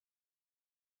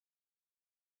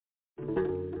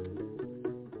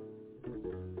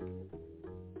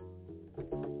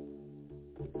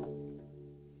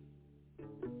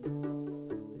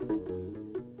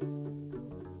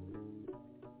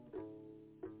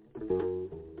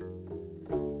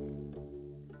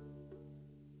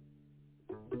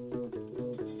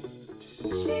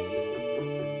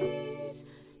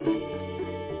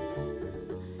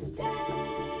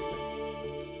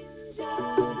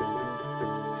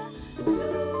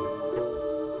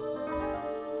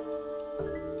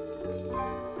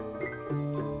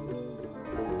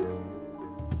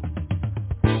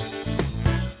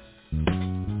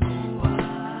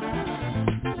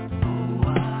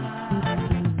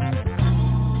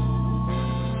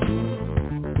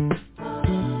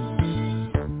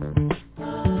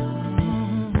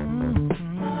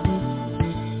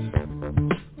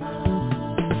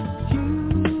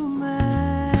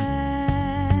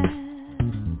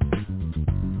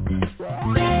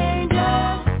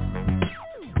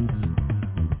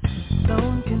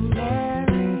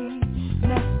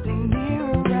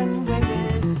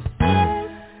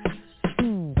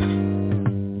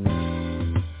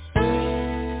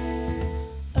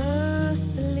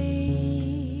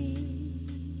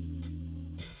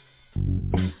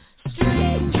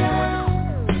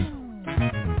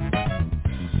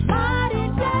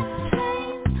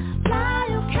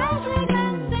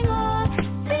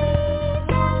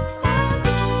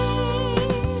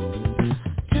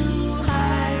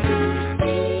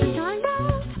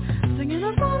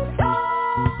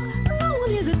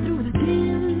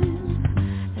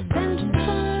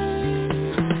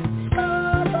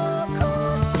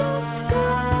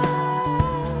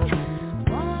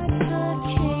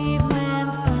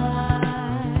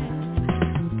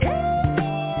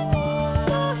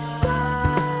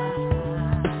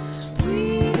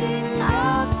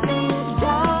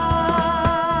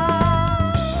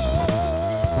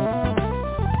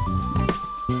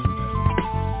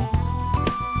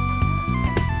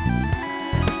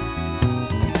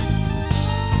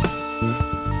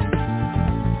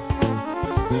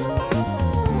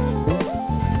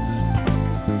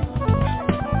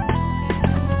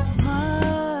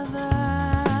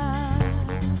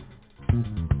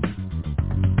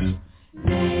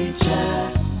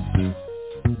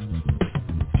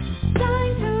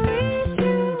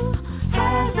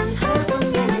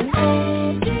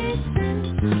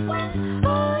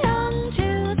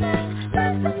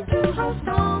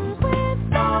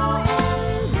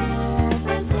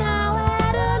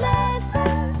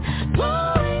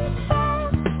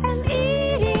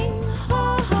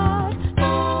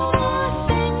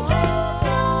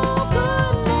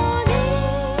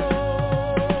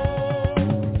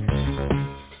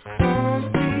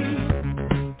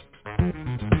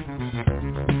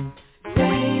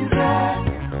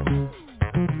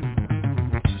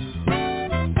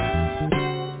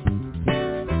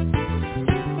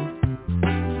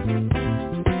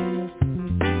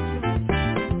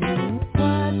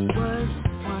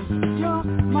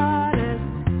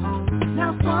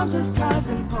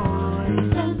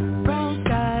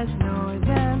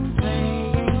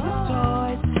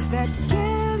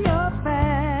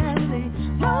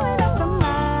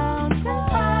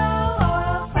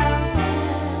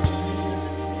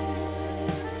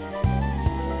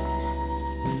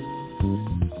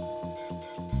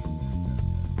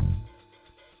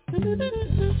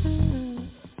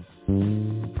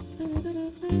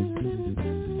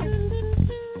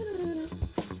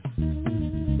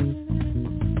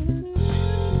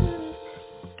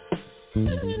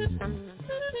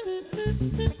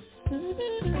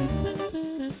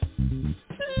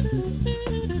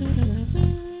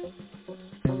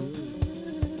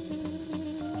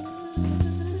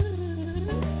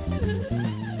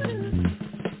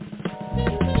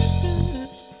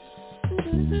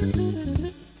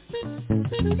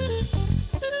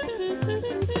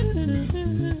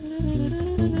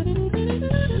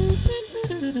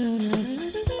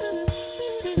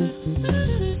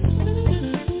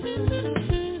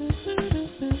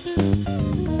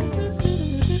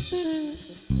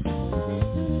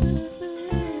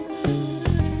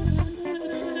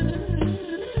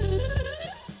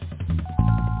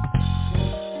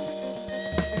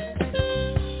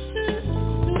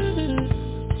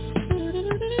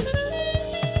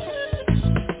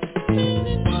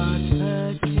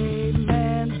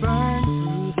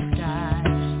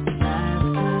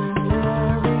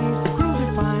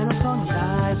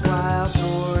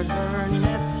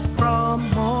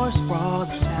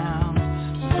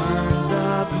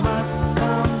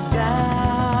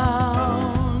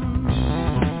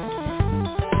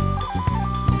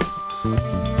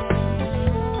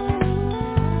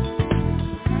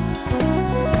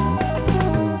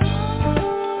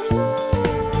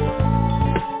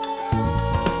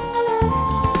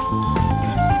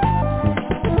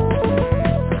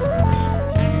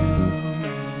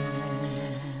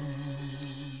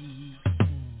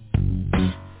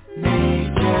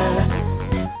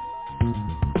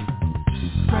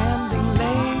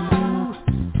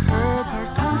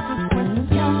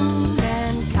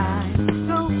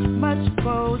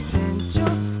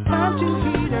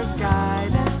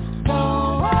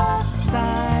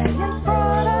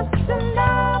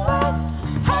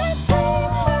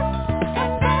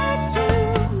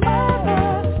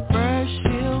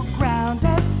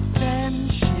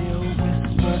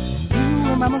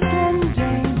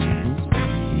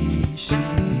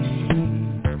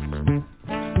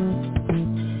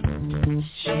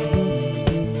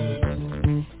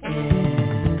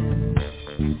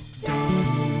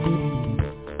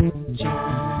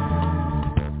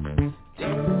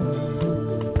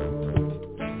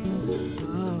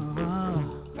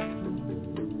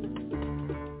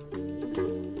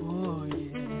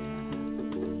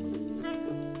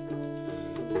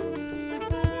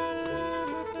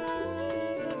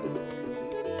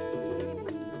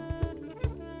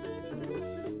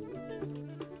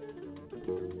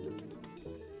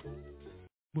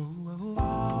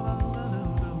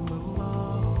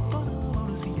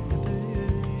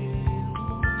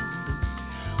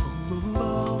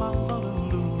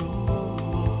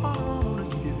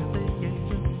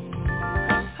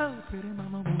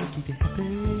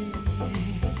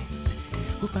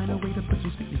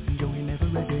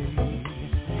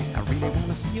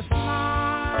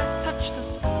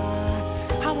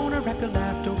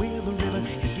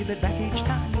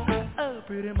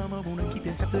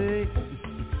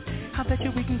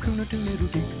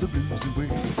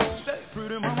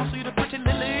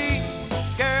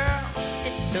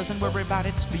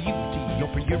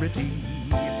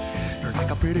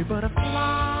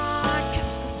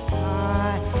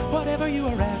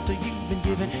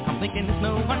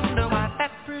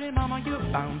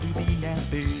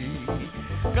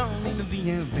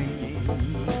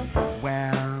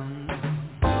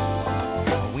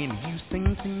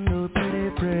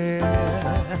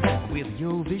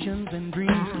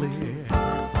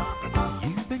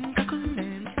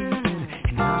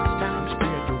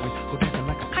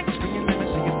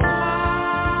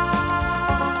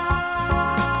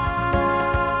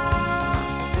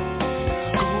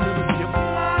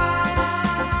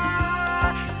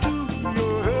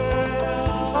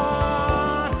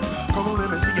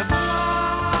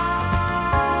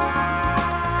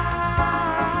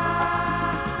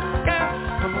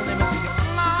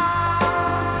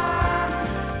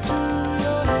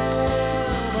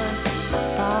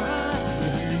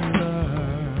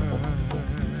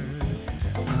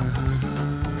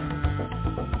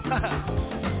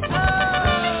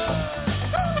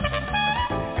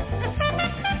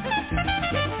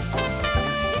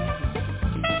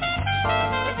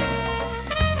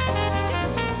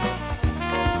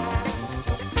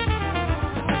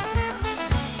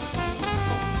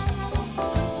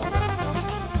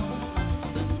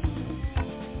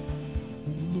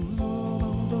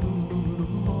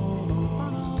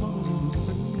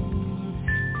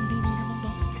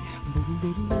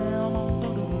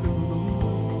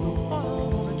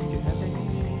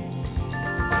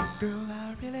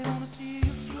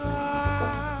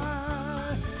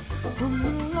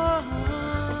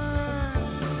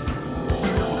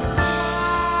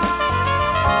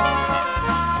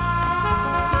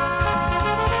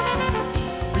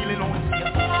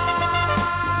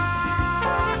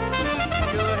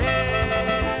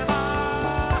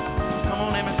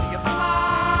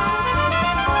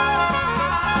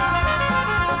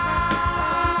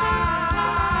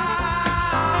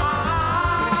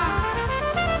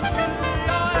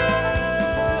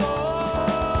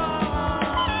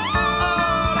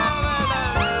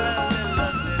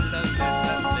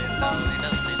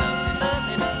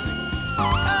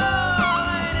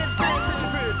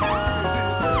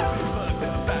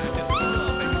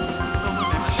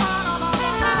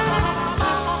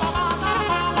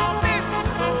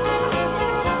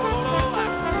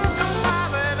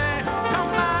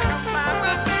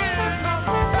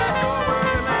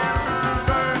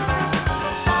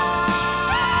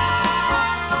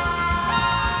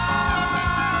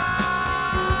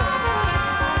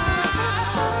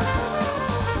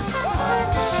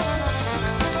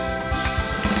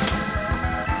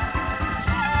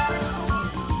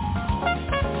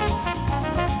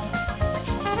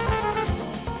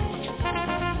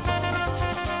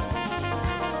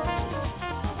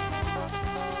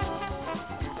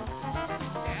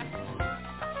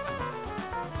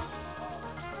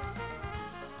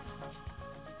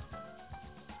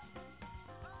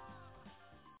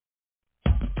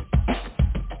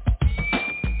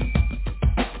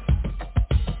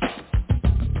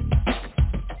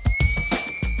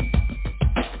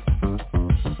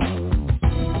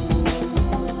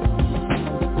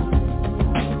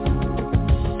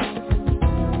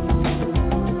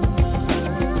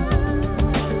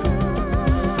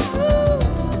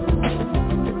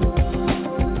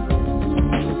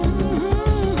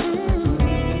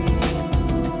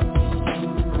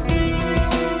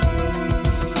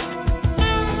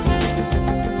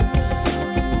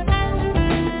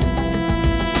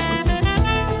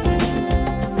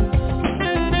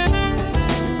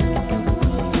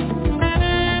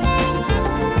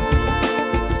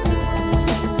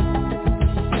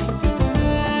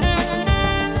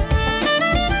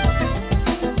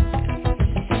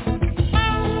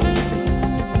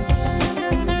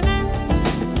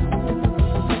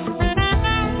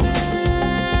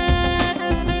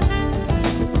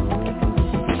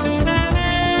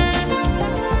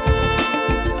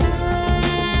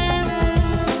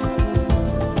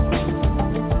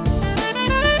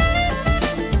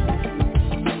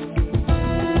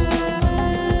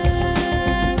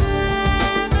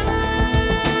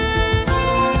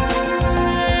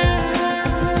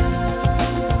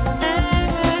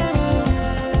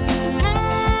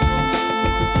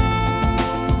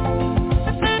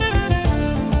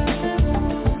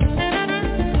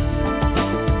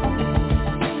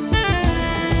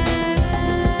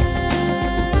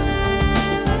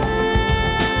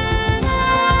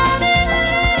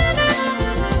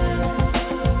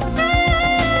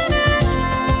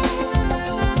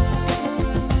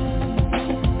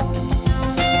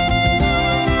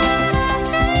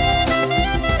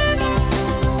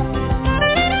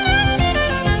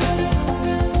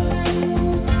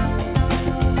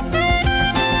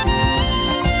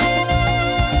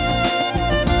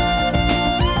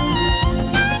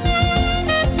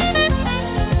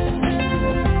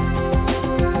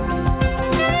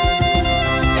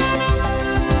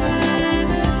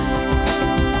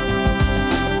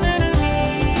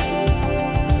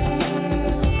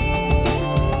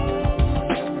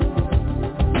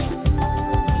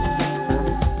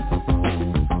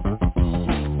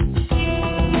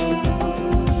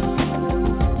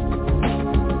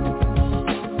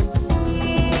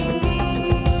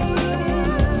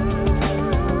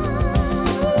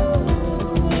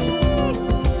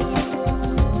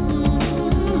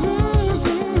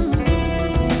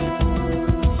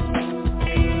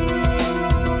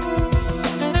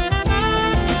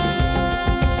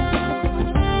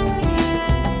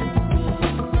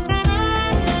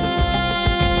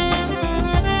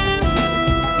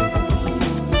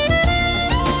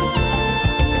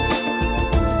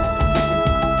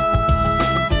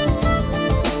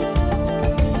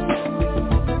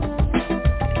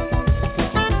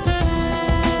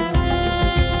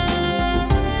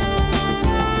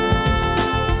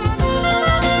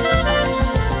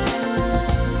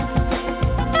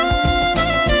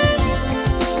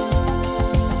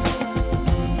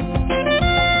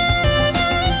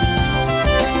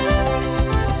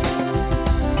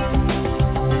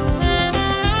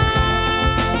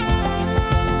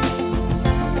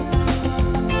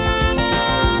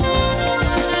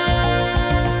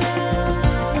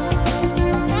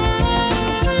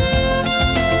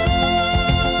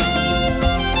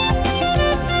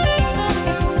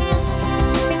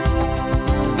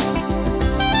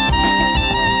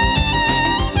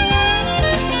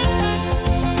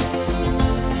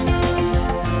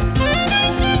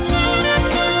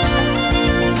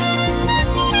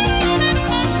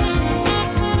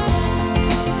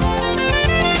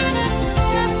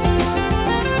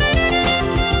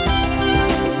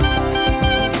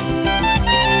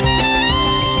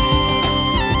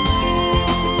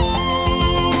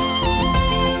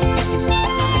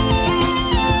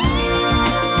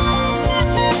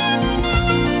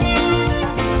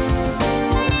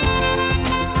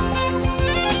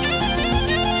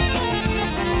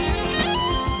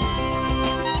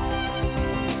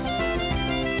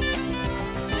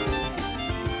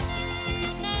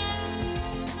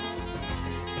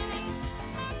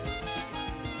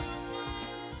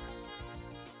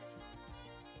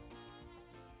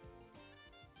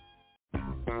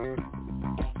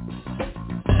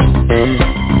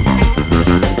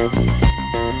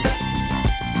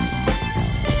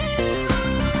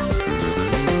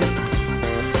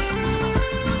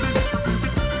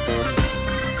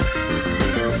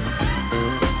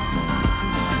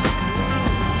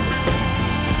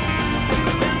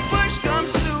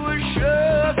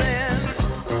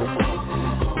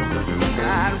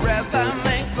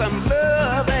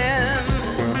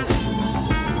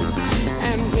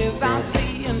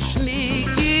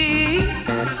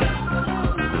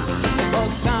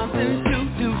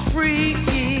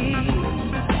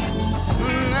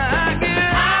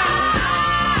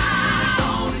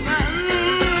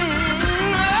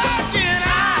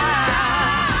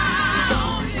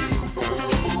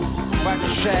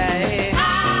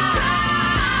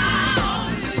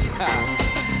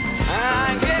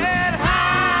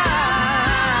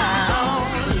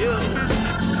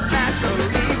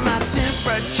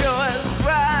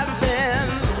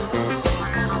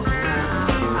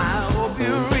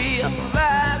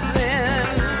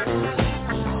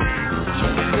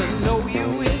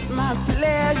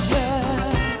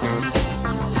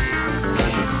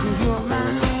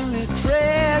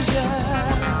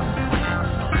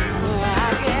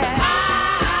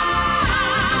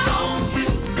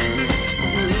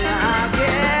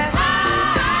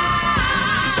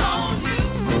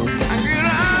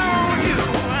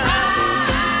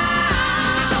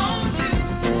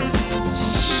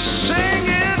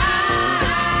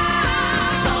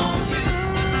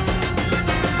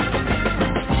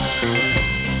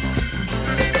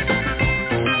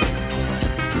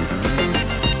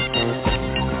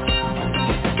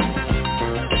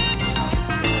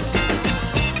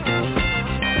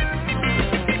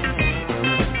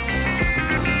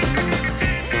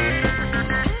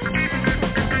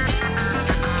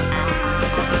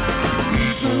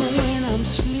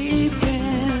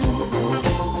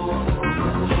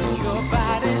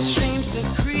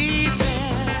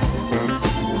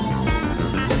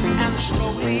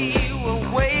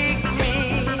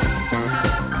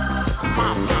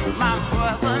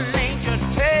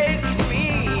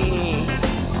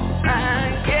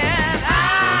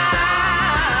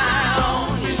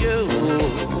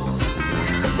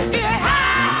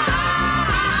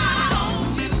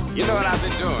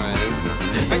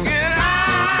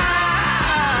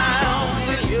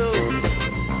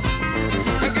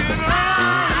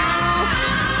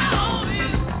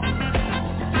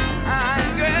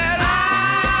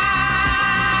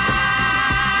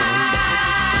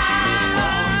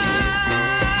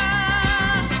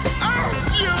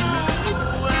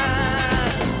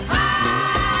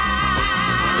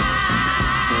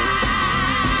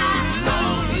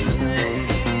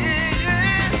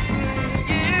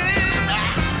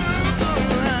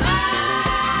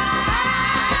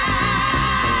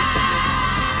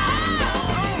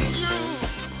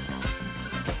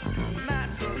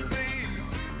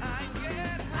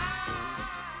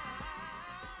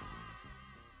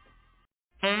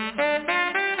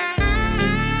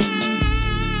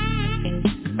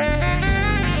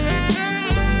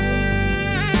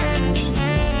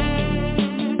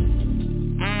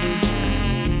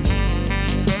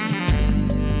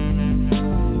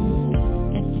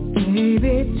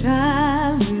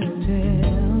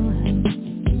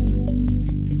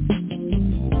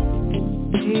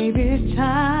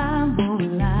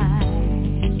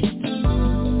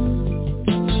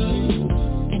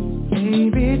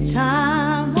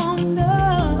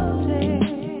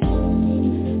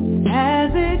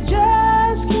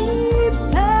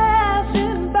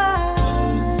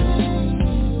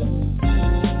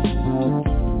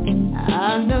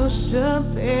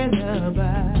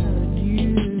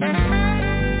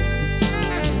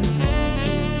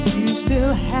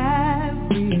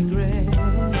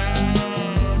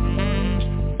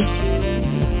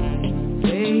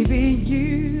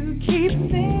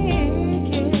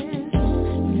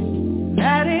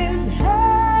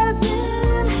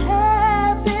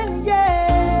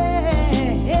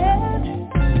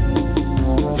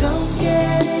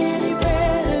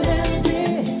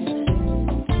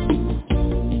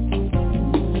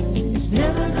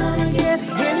 Never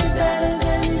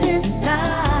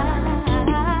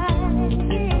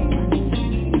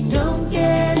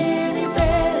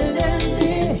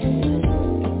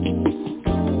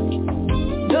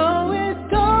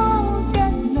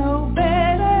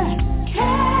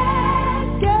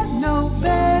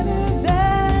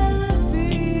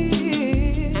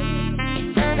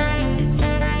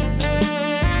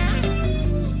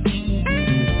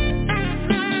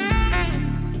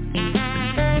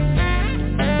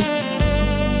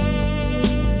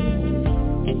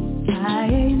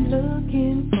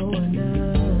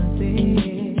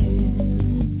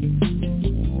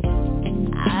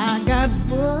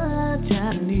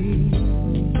need.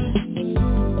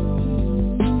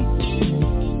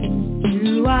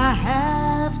 Do I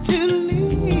have to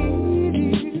leave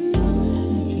you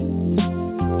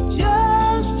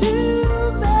just to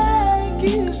make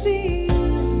you see?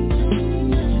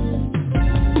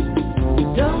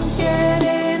 Don't get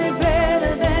any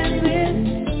better than this.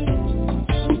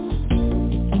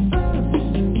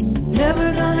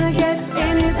 Never gonna get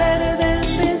any better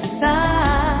than this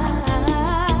time.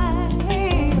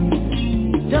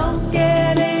 Don't get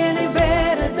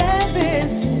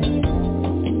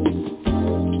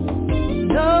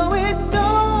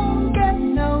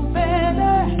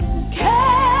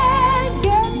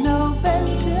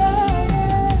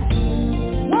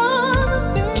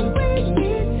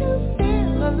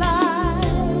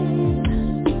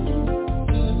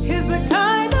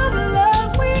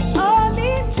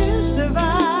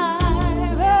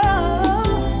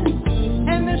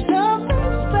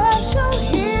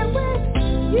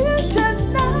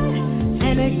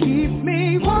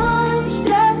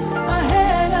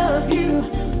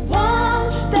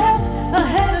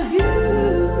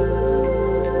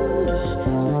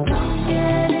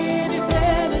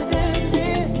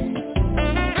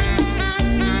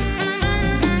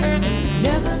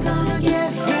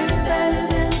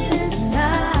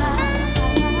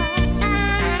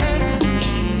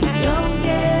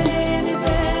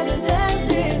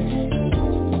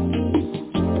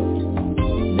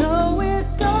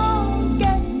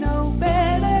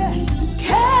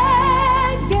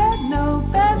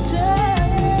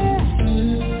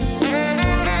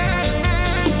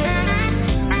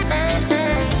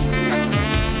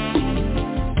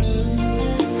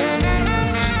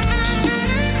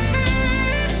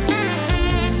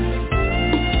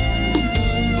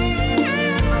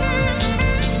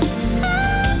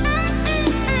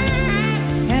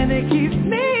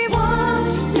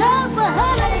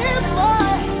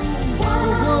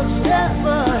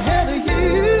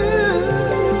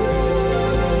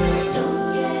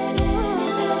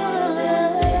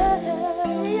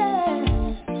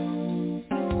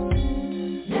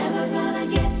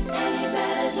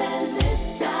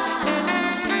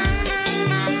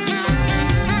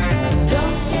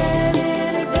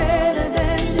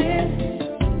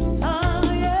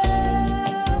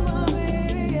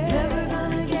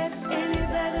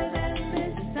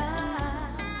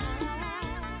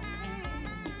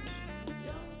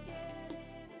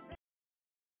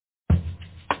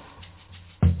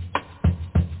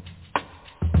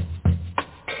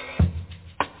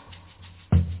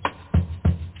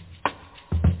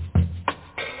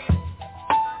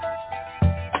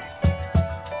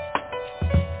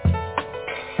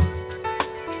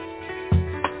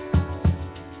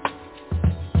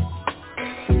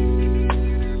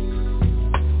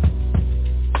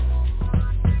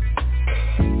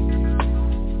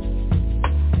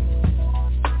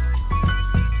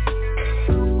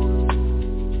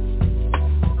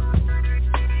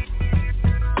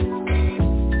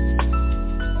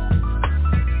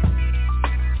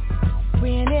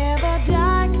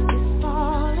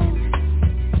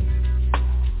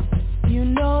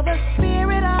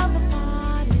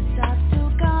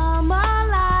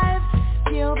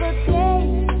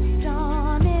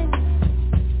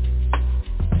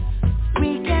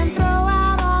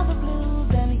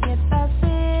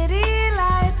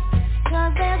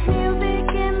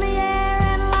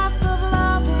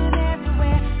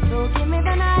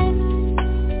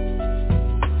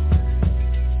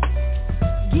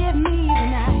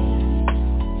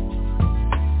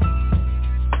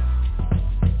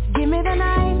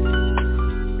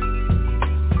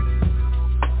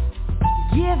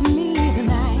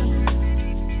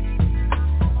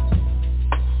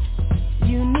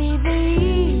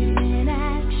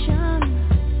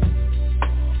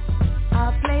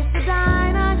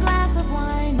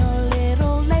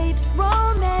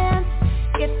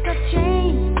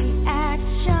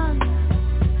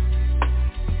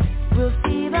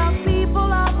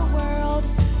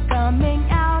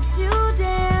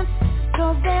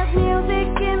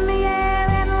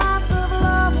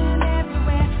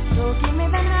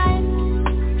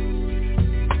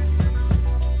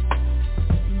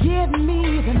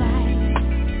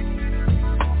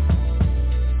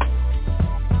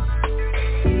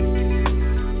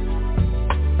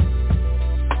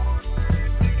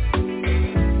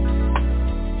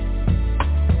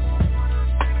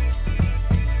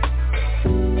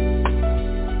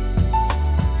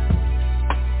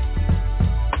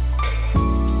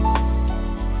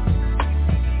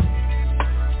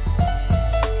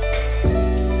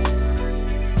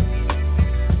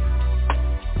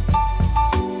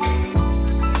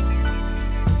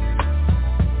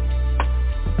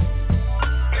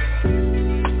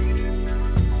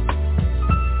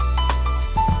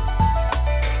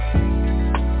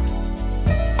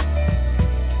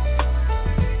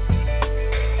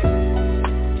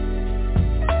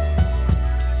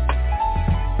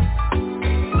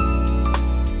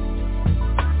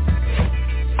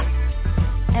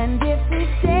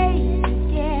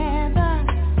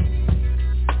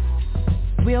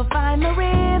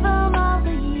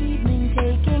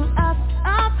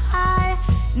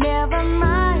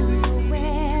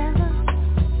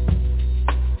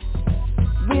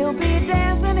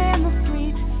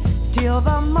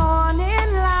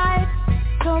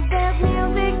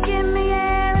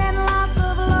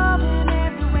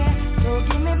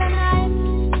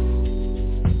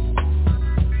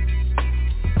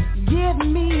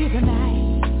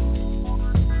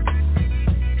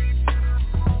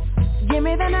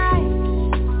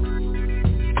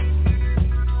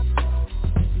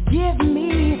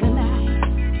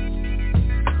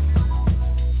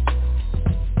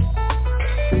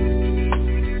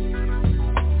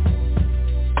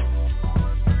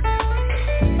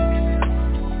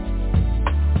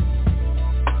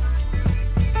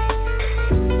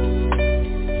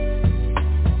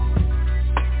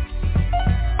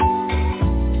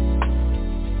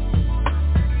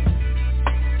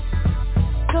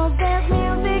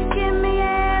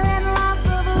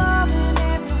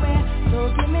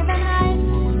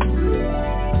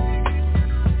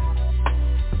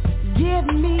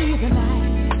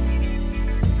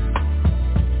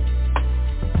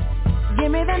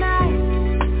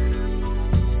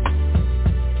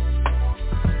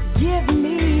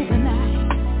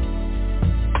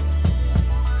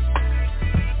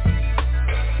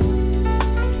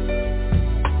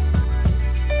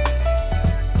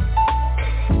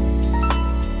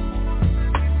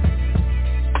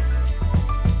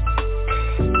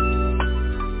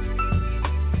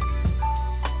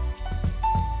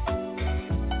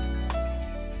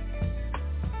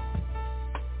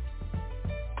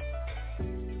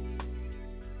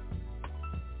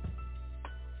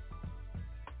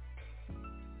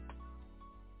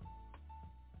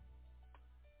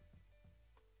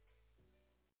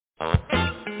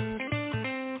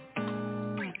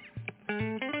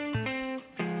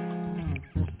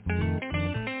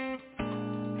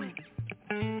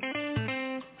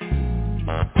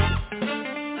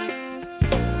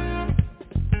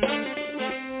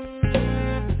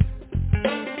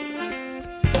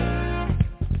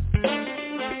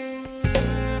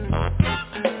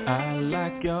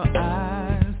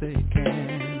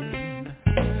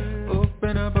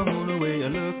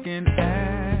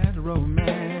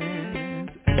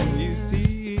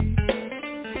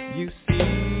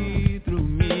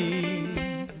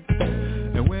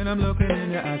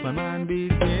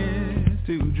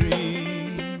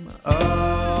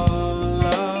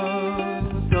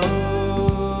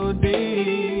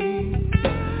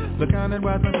and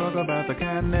watch me talk about the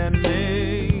kind that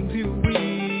makes you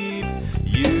weep.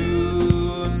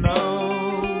 You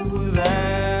know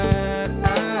that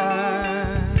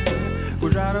I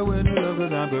would try to win your love,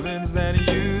 'cause I'm convinced that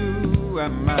you are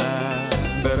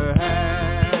my better half.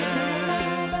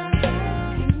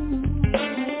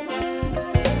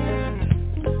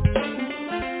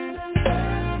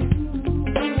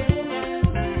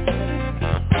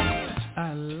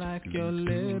 I like your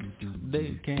lips,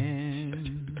 they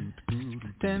can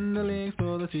tenderly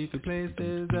explore the secret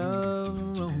places of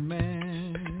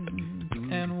romance.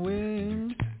 And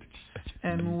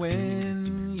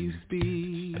when you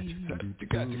speak,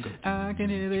 I can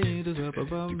hear the angels up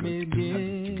above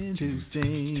begin to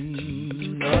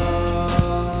sing.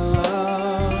 Oh,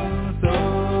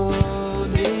 so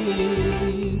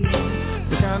deep,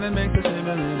 the kind that makes us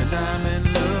simmer in a diamond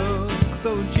look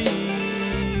so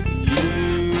cheap. You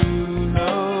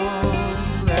know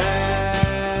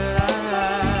that I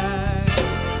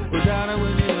was out of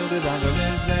when you look as I'm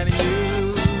convinced that you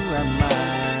are my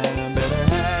better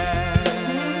half.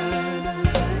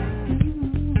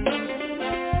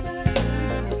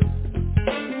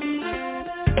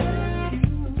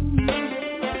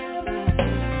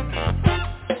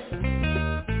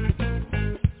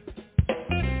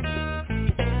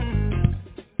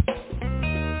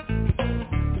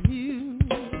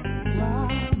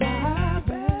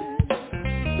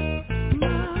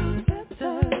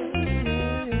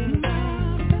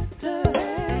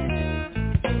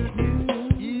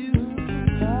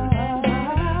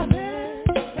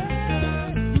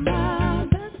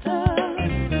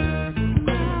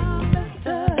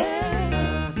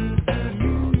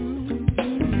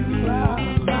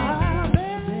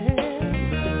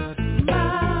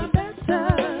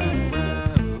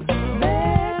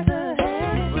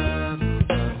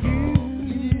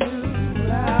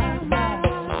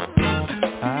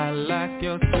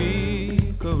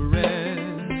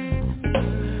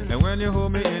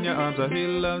 I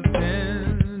feel love's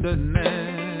tenderness.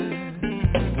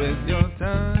 With your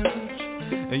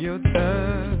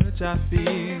touch I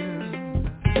feel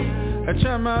a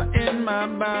tremor in my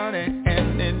body,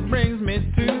 and it brings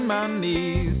me to my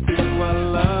knees, to a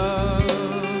love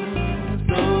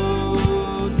so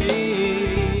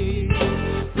deep,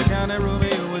 the kind of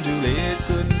Romeo and Juliet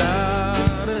could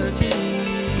not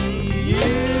achieve. You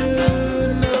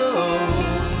know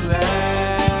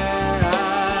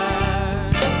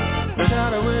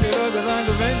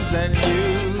that you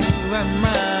are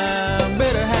my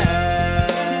better half.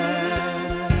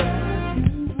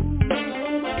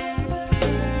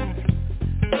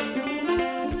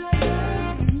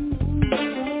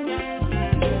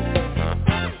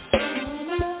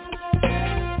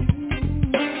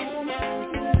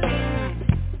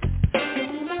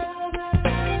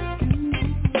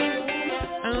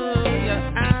 Oh, your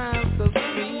eyes so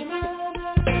sweet,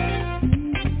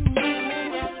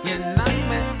 you knock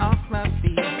me off my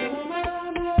feet.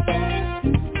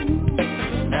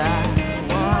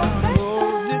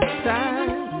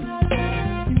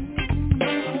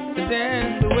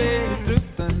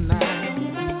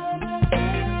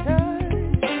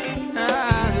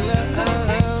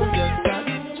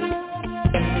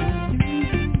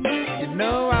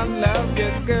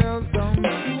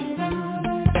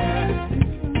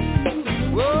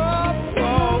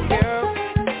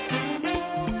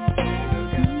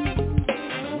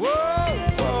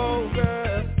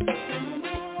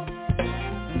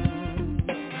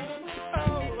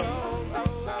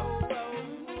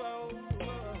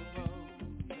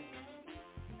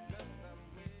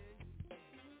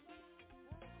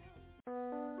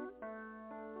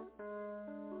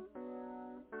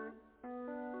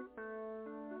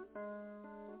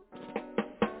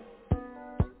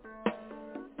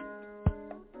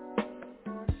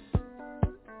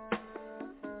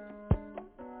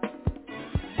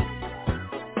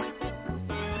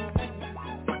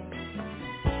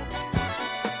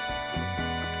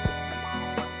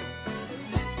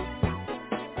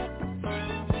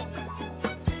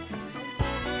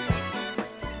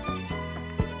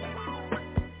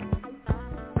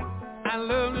 I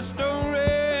love the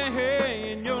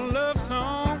story in your love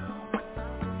song,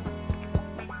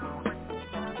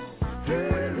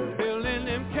 building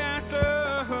them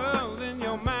castles in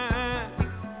your mind.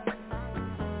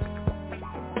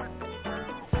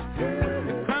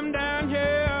 Come down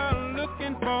here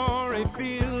looking for a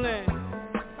feeling.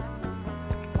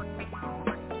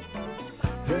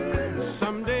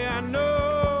 Someday I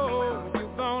know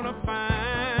you're gonna find.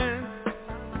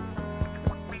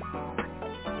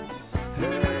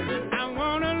 I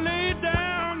wanna lay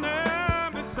down there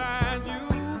beside you.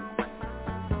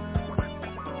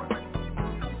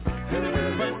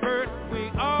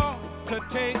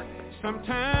 some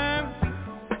time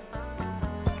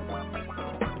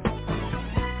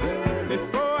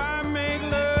before I make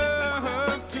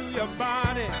love to your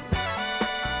body.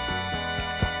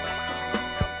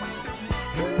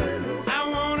 I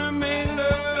wanna make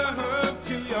love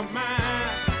to your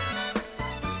mind.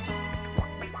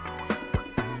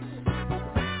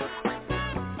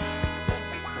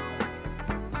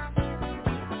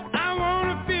 I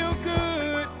wanna feel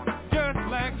good just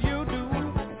like you do.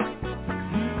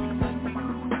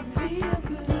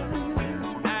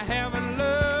 I haven't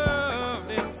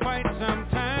loved in quite some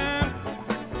time.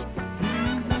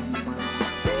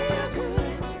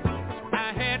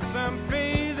 I had some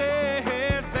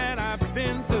phases that I've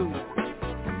been through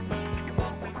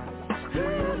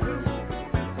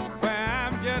where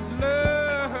I've just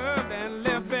loved and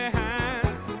left behind.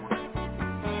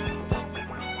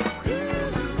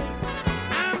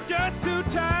 I'm just too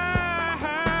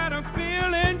tired of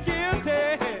feeling guilty.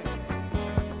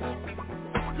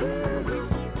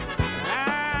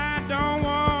 I don't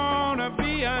wanna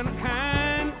be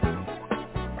unkind,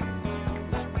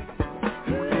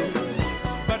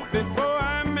 but before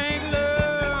I make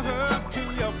love to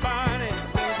your body,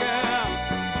 girl,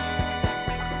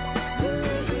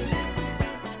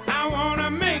 I wanna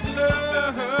make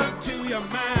love to your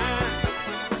mind.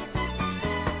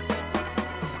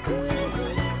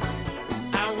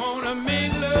 I wanna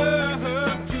make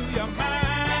love to your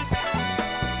mind.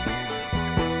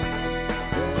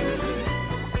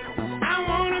 I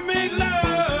wanna make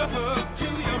love to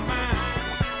your mind.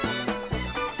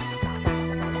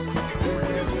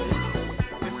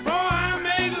 Before I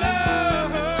make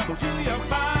love to your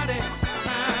body,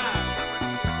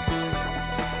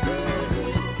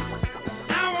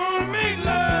 I wanna make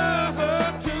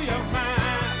love to your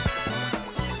mind.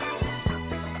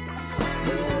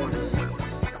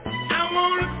 I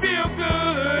wanna feel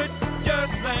good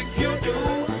just like you do.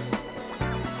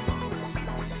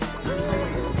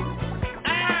 I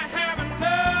haven't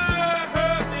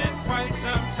loved in quite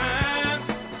some time.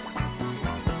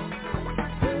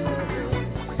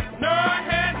 No, I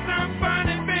had some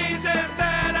funny phases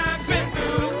that I've been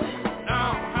through.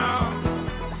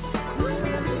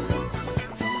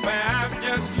 Where I've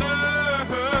just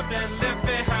loved and left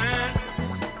behind.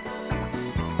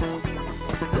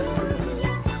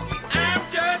 I'm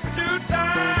just too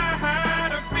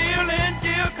tired of feeling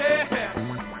guilty.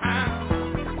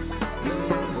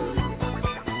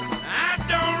 I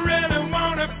don't really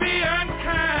wanna be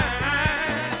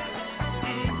unkind,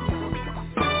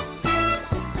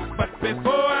 but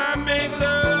before I make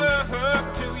love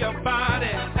to your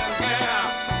body, yeah,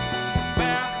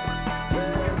 well,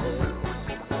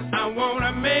 I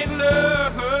wanna make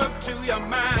love to your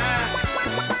mind.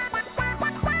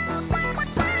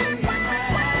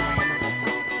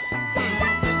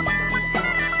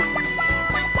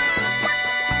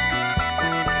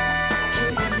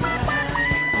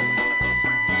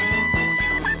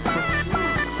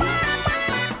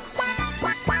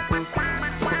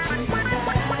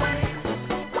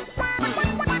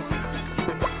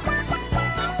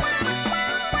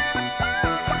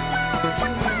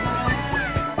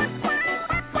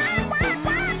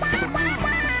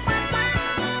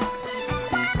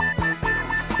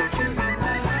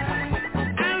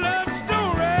 I love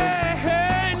story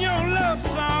and your love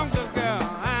songs, girl.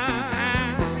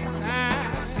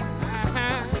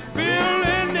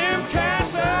 Building them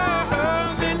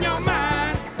castles in your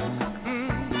mind.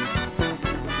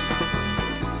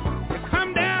 You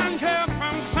come down here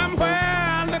from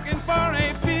somewhere looking for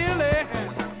a feeling.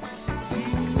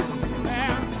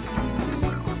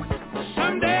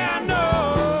 Someday I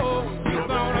know you're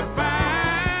gonna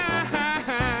find.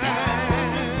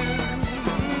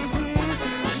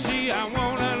 See, I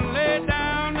wanna lay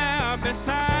down now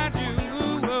beside you.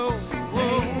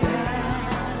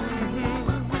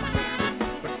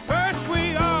 But first we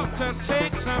ought to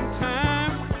take some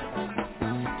time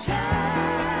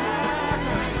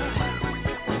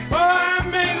before I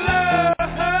make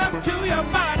love to your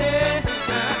body.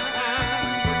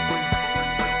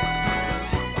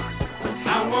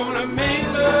 I wanna make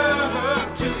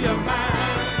love to your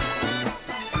mind,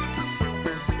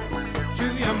 to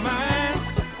your mind,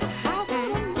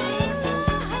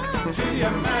 to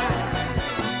your mind,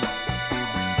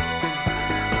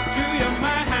 to your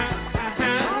mind,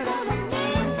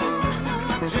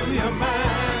 to your mind.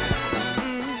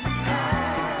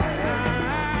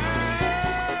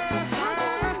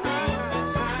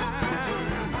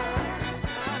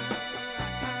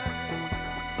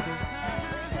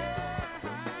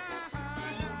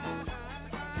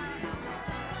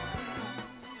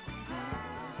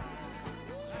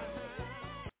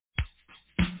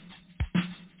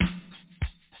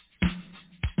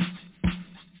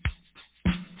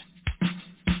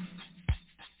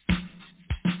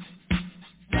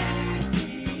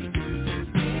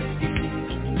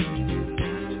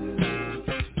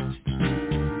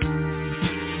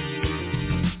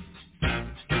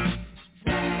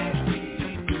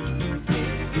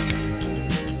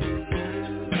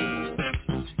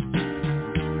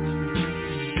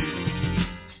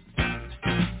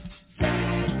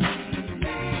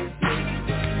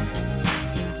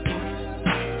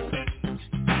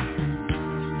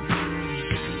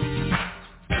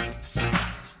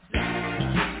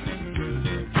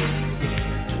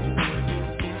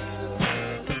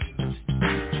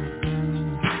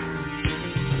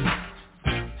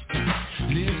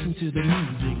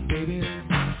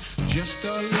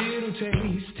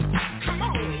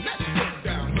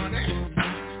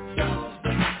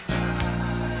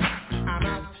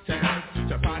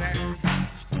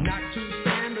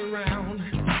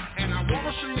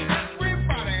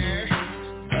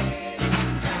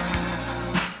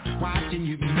 watching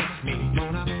you makes me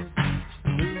wanna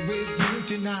move with you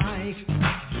tonight.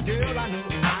 Girl, I know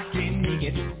I can make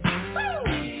it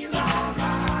feel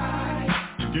alright.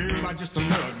 Girl, I just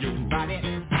love your body.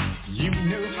 You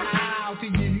know how to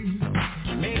use,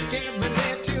 make every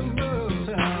little move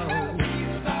so.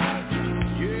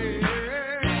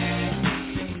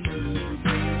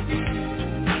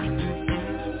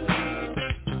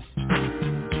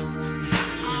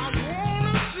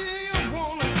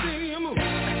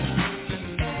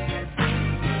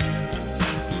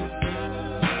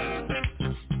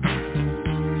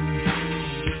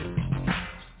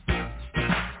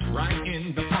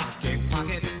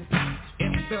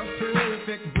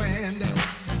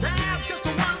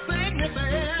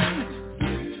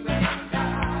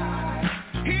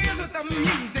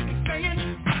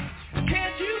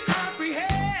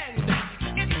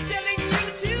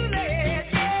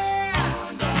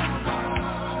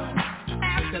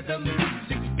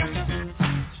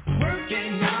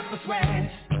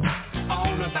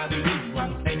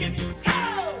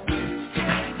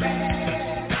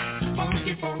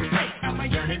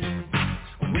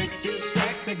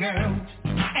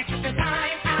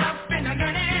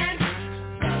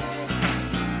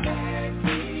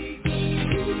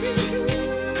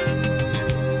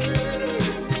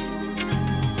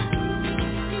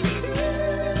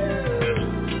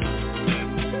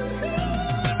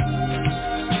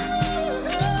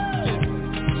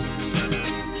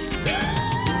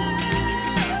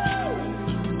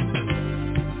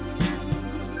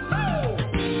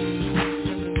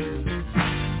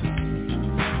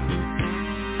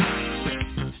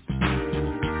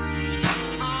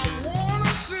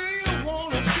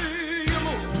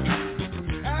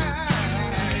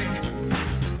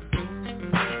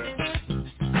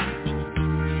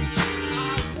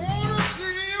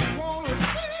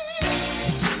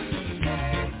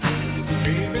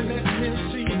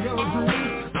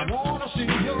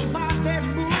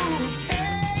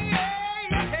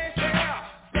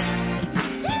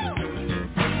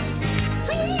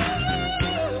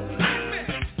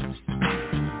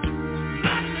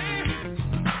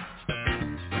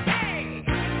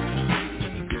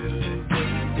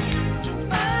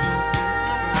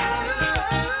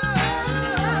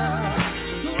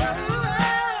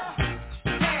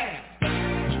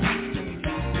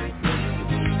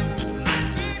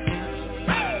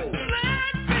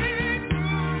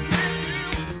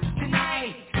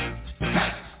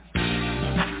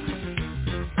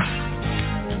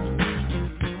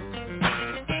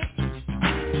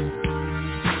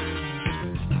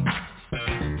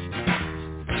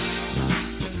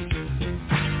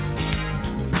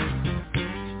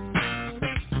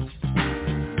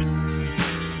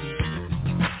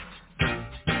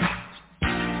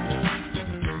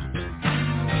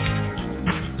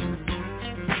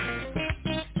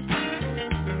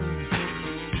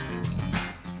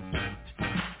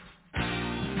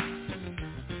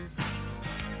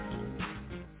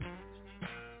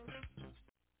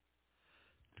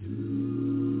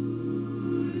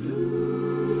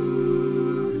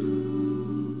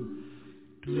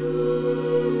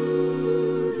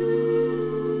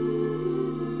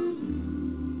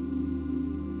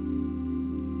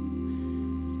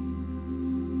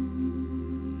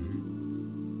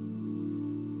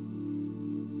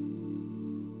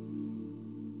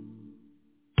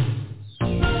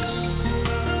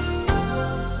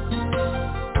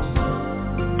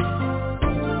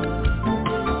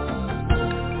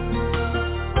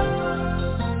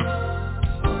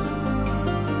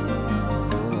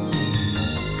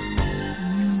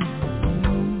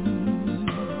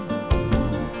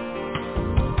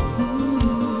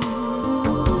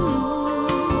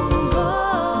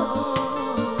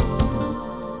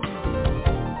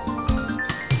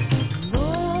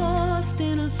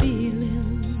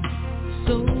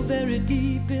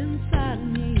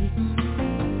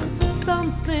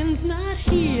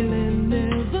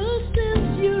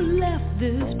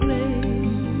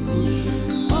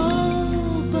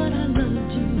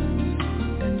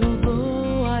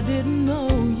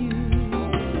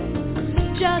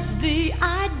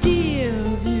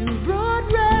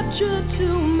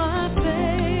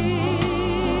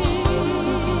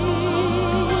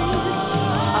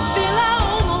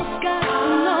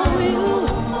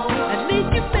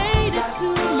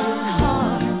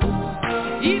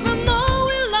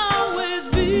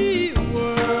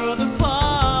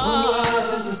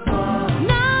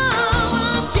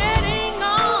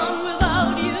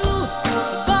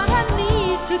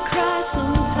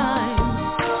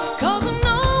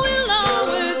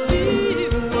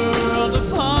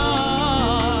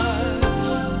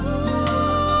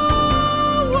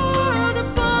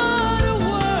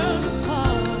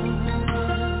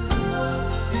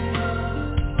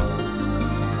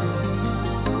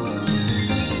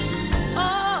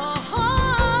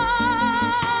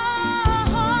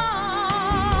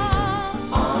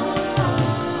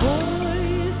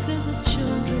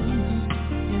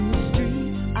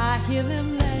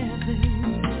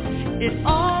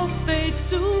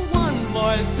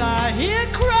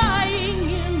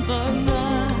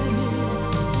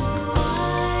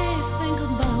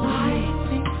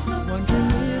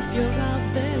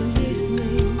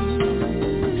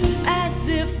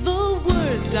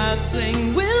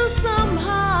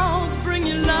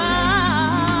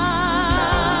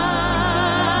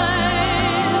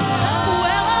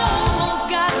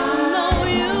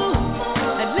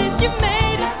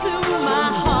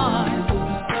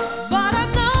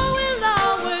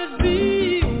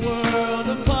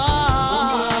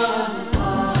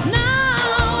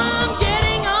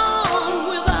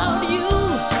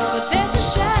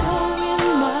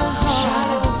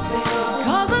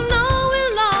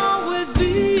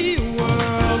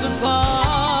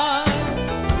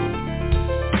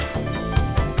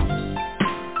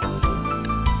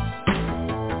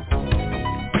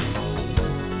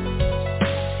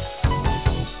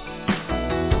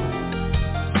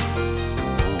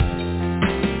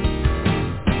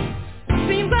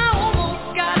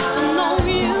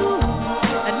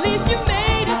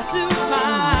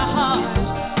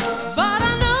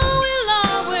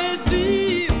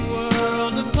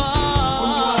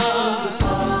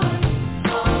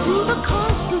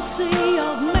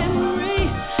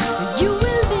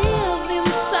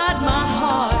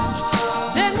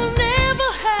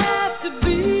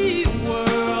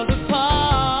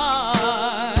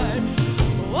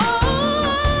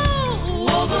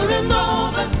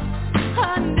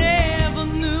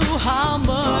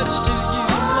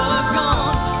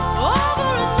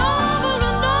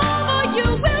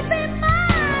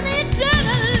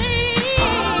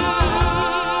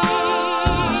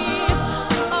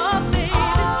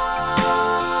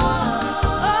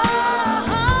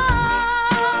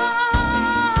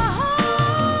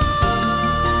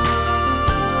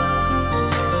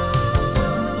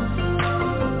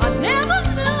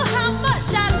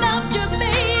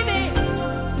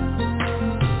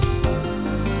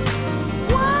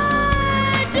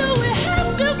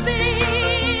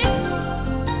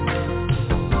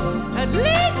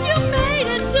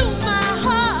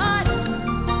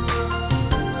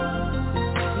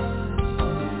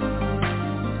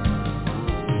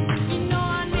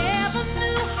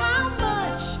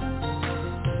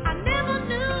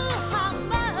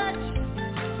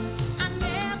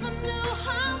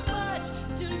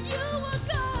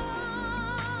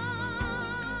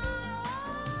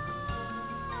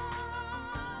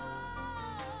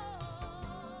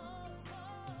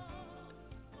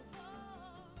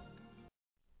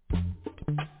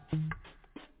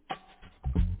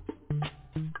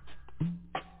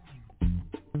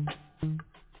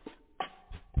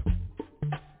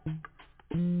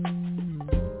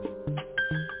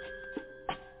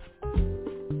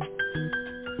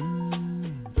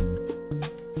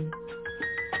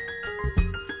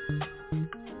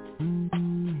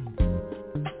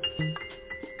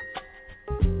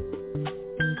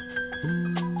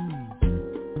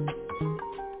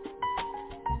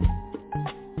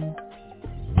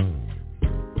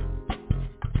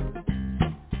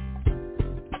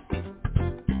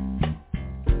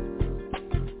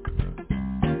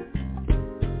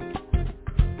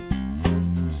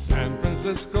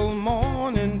 Frisco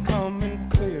morning coming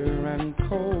clear and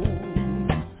cold.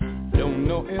 Don't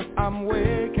know if I'm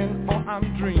waking or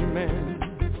I'm dreaming.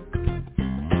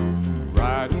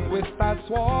 Riding with that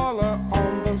Swaller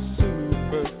on the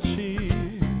super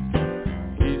cheap.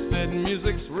 He said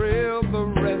music's real, the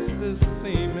rest is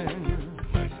seeming.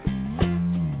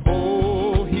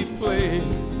 Oh, he plays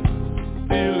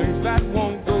feelings that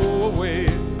won't go away.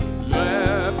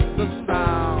 Left the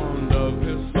sound of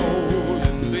his soul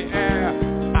in the air.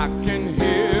 I can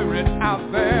hear it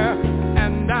out there,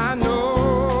 and I know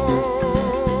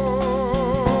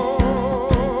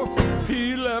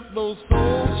he left those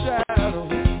soul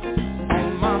shadows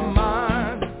on my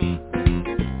mind,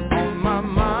 on my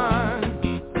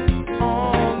mind,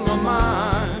 on my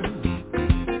mind.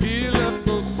 He left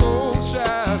those soul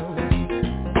shadows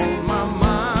on my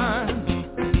mind,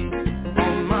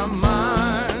 on my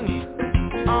mind,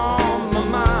 on my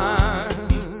mind.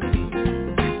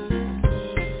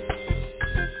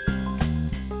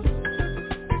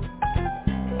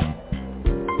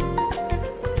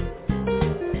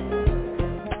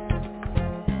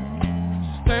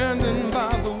 Standing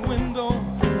by the window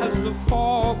as the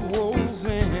fog rolls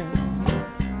in,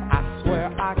 I swear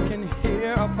I can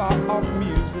hear far-off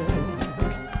music.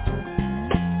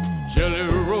 Jelly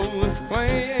Roll is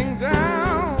playing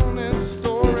down in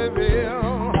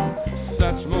Storyville,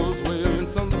 Satchmo's wailing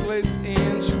someplace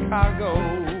in Chicago.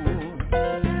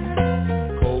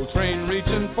 Coltrane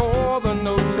reaching for the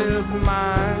notes his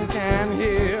mind can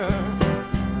hear.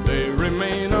 They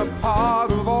remain a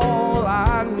part of all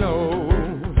I know.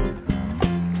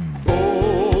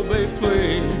 Oh, they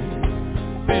play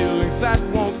feelings that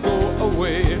won't go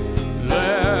away.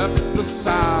 Left the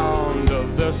sound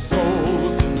of their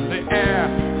souls in the air.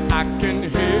 I can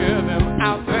hear them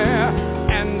out there,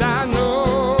 and I know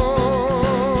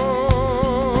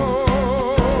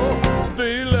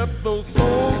they left those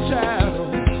soul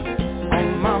shadows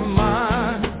on my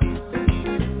mind,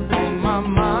 on my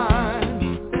mind,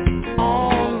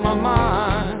 on my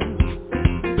mind.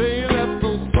 They left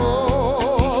those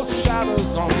soul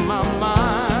shadows on my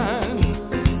mind,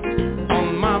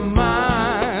 on my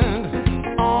mind,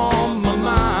 on my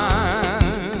mind.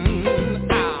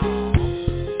 Ow.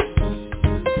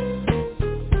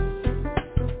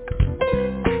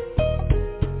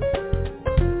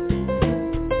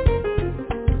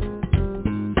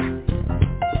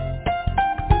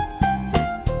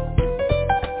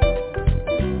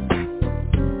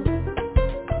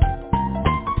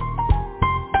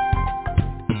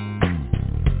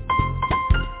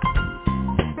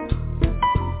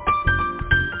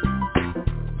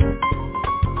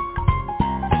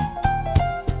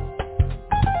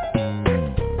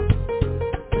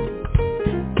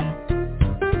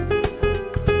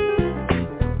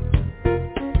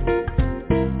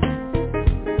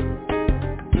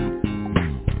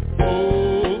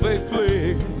 Oh, they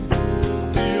play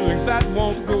feelings that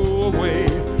won't go away.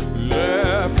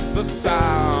 Left the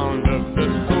sound of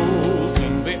their souls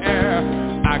in the air.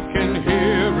 I can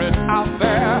hear it out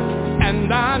there,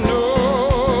 and I know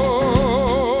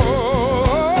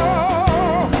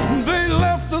they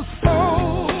left the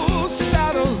soul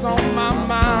shadows on my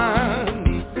mind,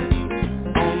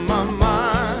 on my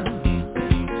mind,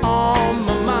 on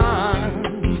my mind.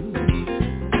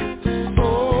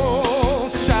 Soul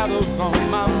shadows on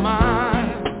my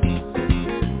mind,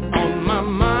 on my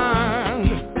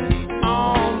mind,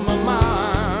 on my mind.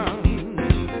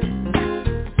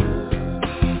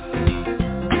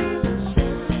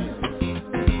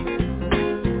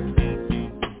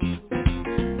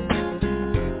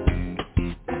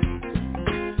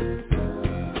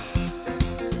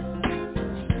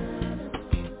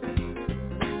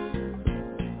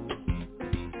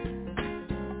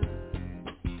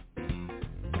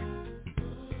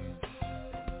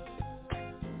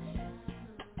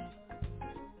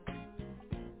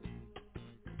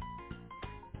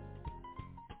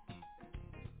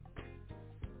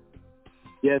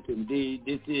 Yes, indeed.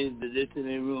 This is the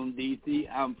Listening Room, D.C.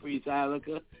 I'm Priest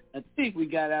Ilika. I think we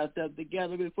got ourselves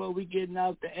together before we getting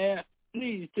out the air.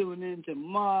 Please tune in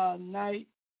tomorrow night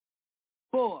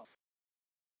for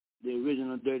the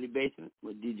original Dirty Basement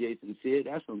with DJ Sincere.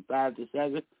 That's from 5 to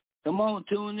 7. Come on,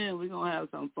 tune in. We're going to have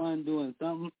some fun doing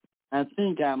something. I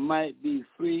think I might be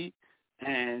free,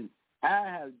 and I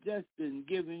have just been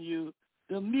giving you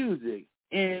the music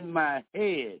in my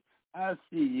head. I'll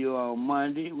see you on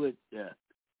Monday with the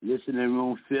Listening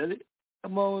Room Philly.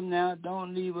 Come on now,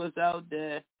 don't leave us out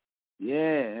there.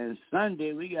 Yeah, and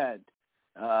Sunday we got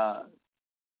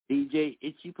DJ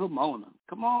Itchy Pomona.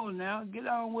 Come on now, get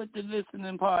on with the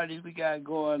listening parties we got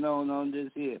going on this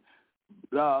here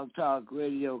Blog Talk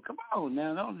Radio. Come on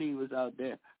now, don't leave us out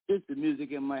there. It's the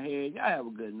music in my head. Y'all have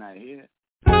a good night here.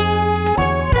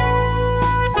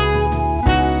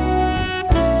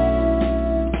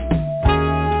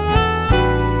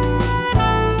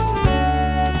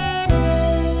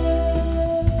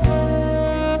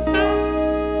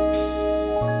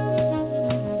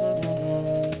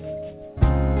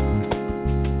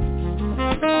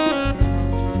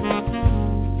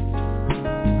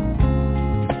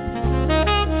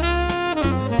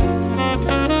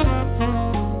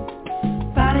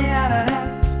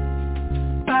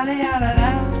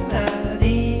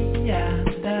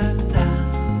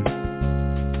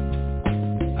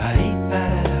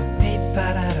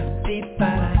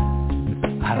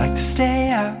 I like to stay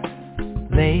out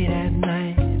late at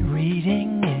night,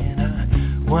 reading in a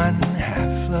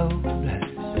 1/2 flow place,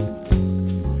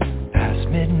 past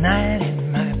midnight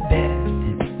in my bed.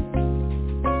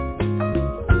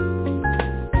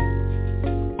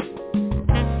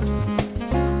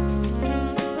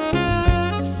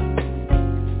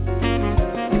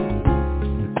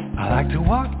 I like to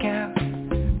walk out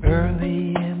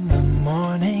early in the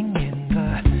morning in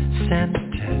the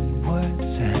scented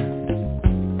woods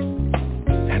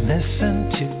and listen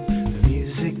to the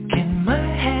music in my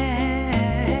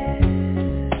head.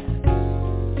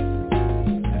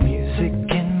 The music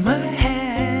in my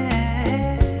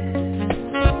head.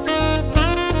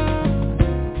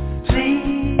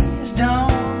 Please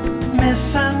don't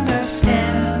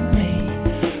misunderstand me.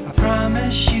 I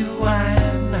promise you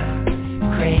I'm not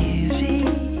crazy.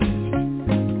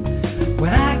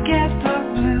 When I get the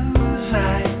blues, I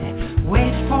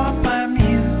wait for my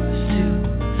muse to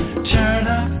turn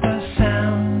up the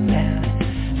sound and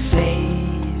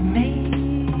save me.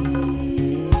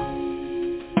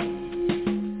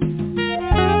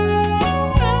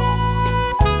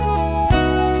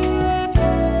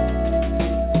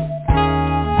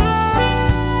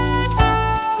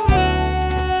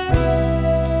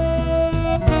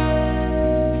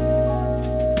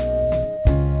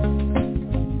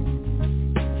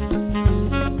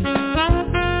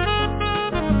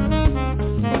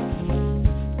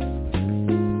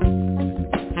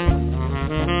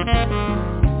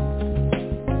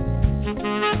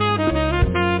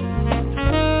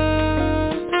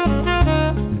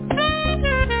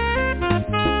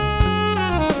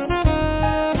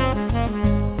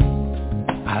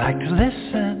 I like to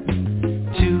listen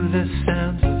to the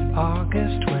sounds of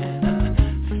August when a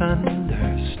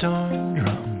thunderstorm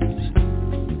drums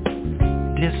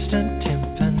distant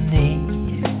timpani.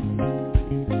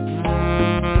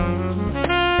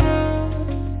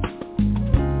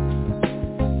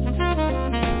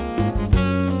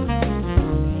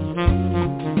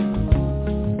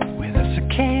 With the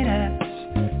cicadas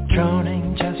droning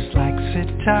just like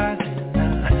sitars in a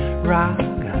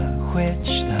raga which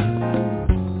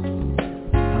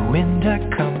the winter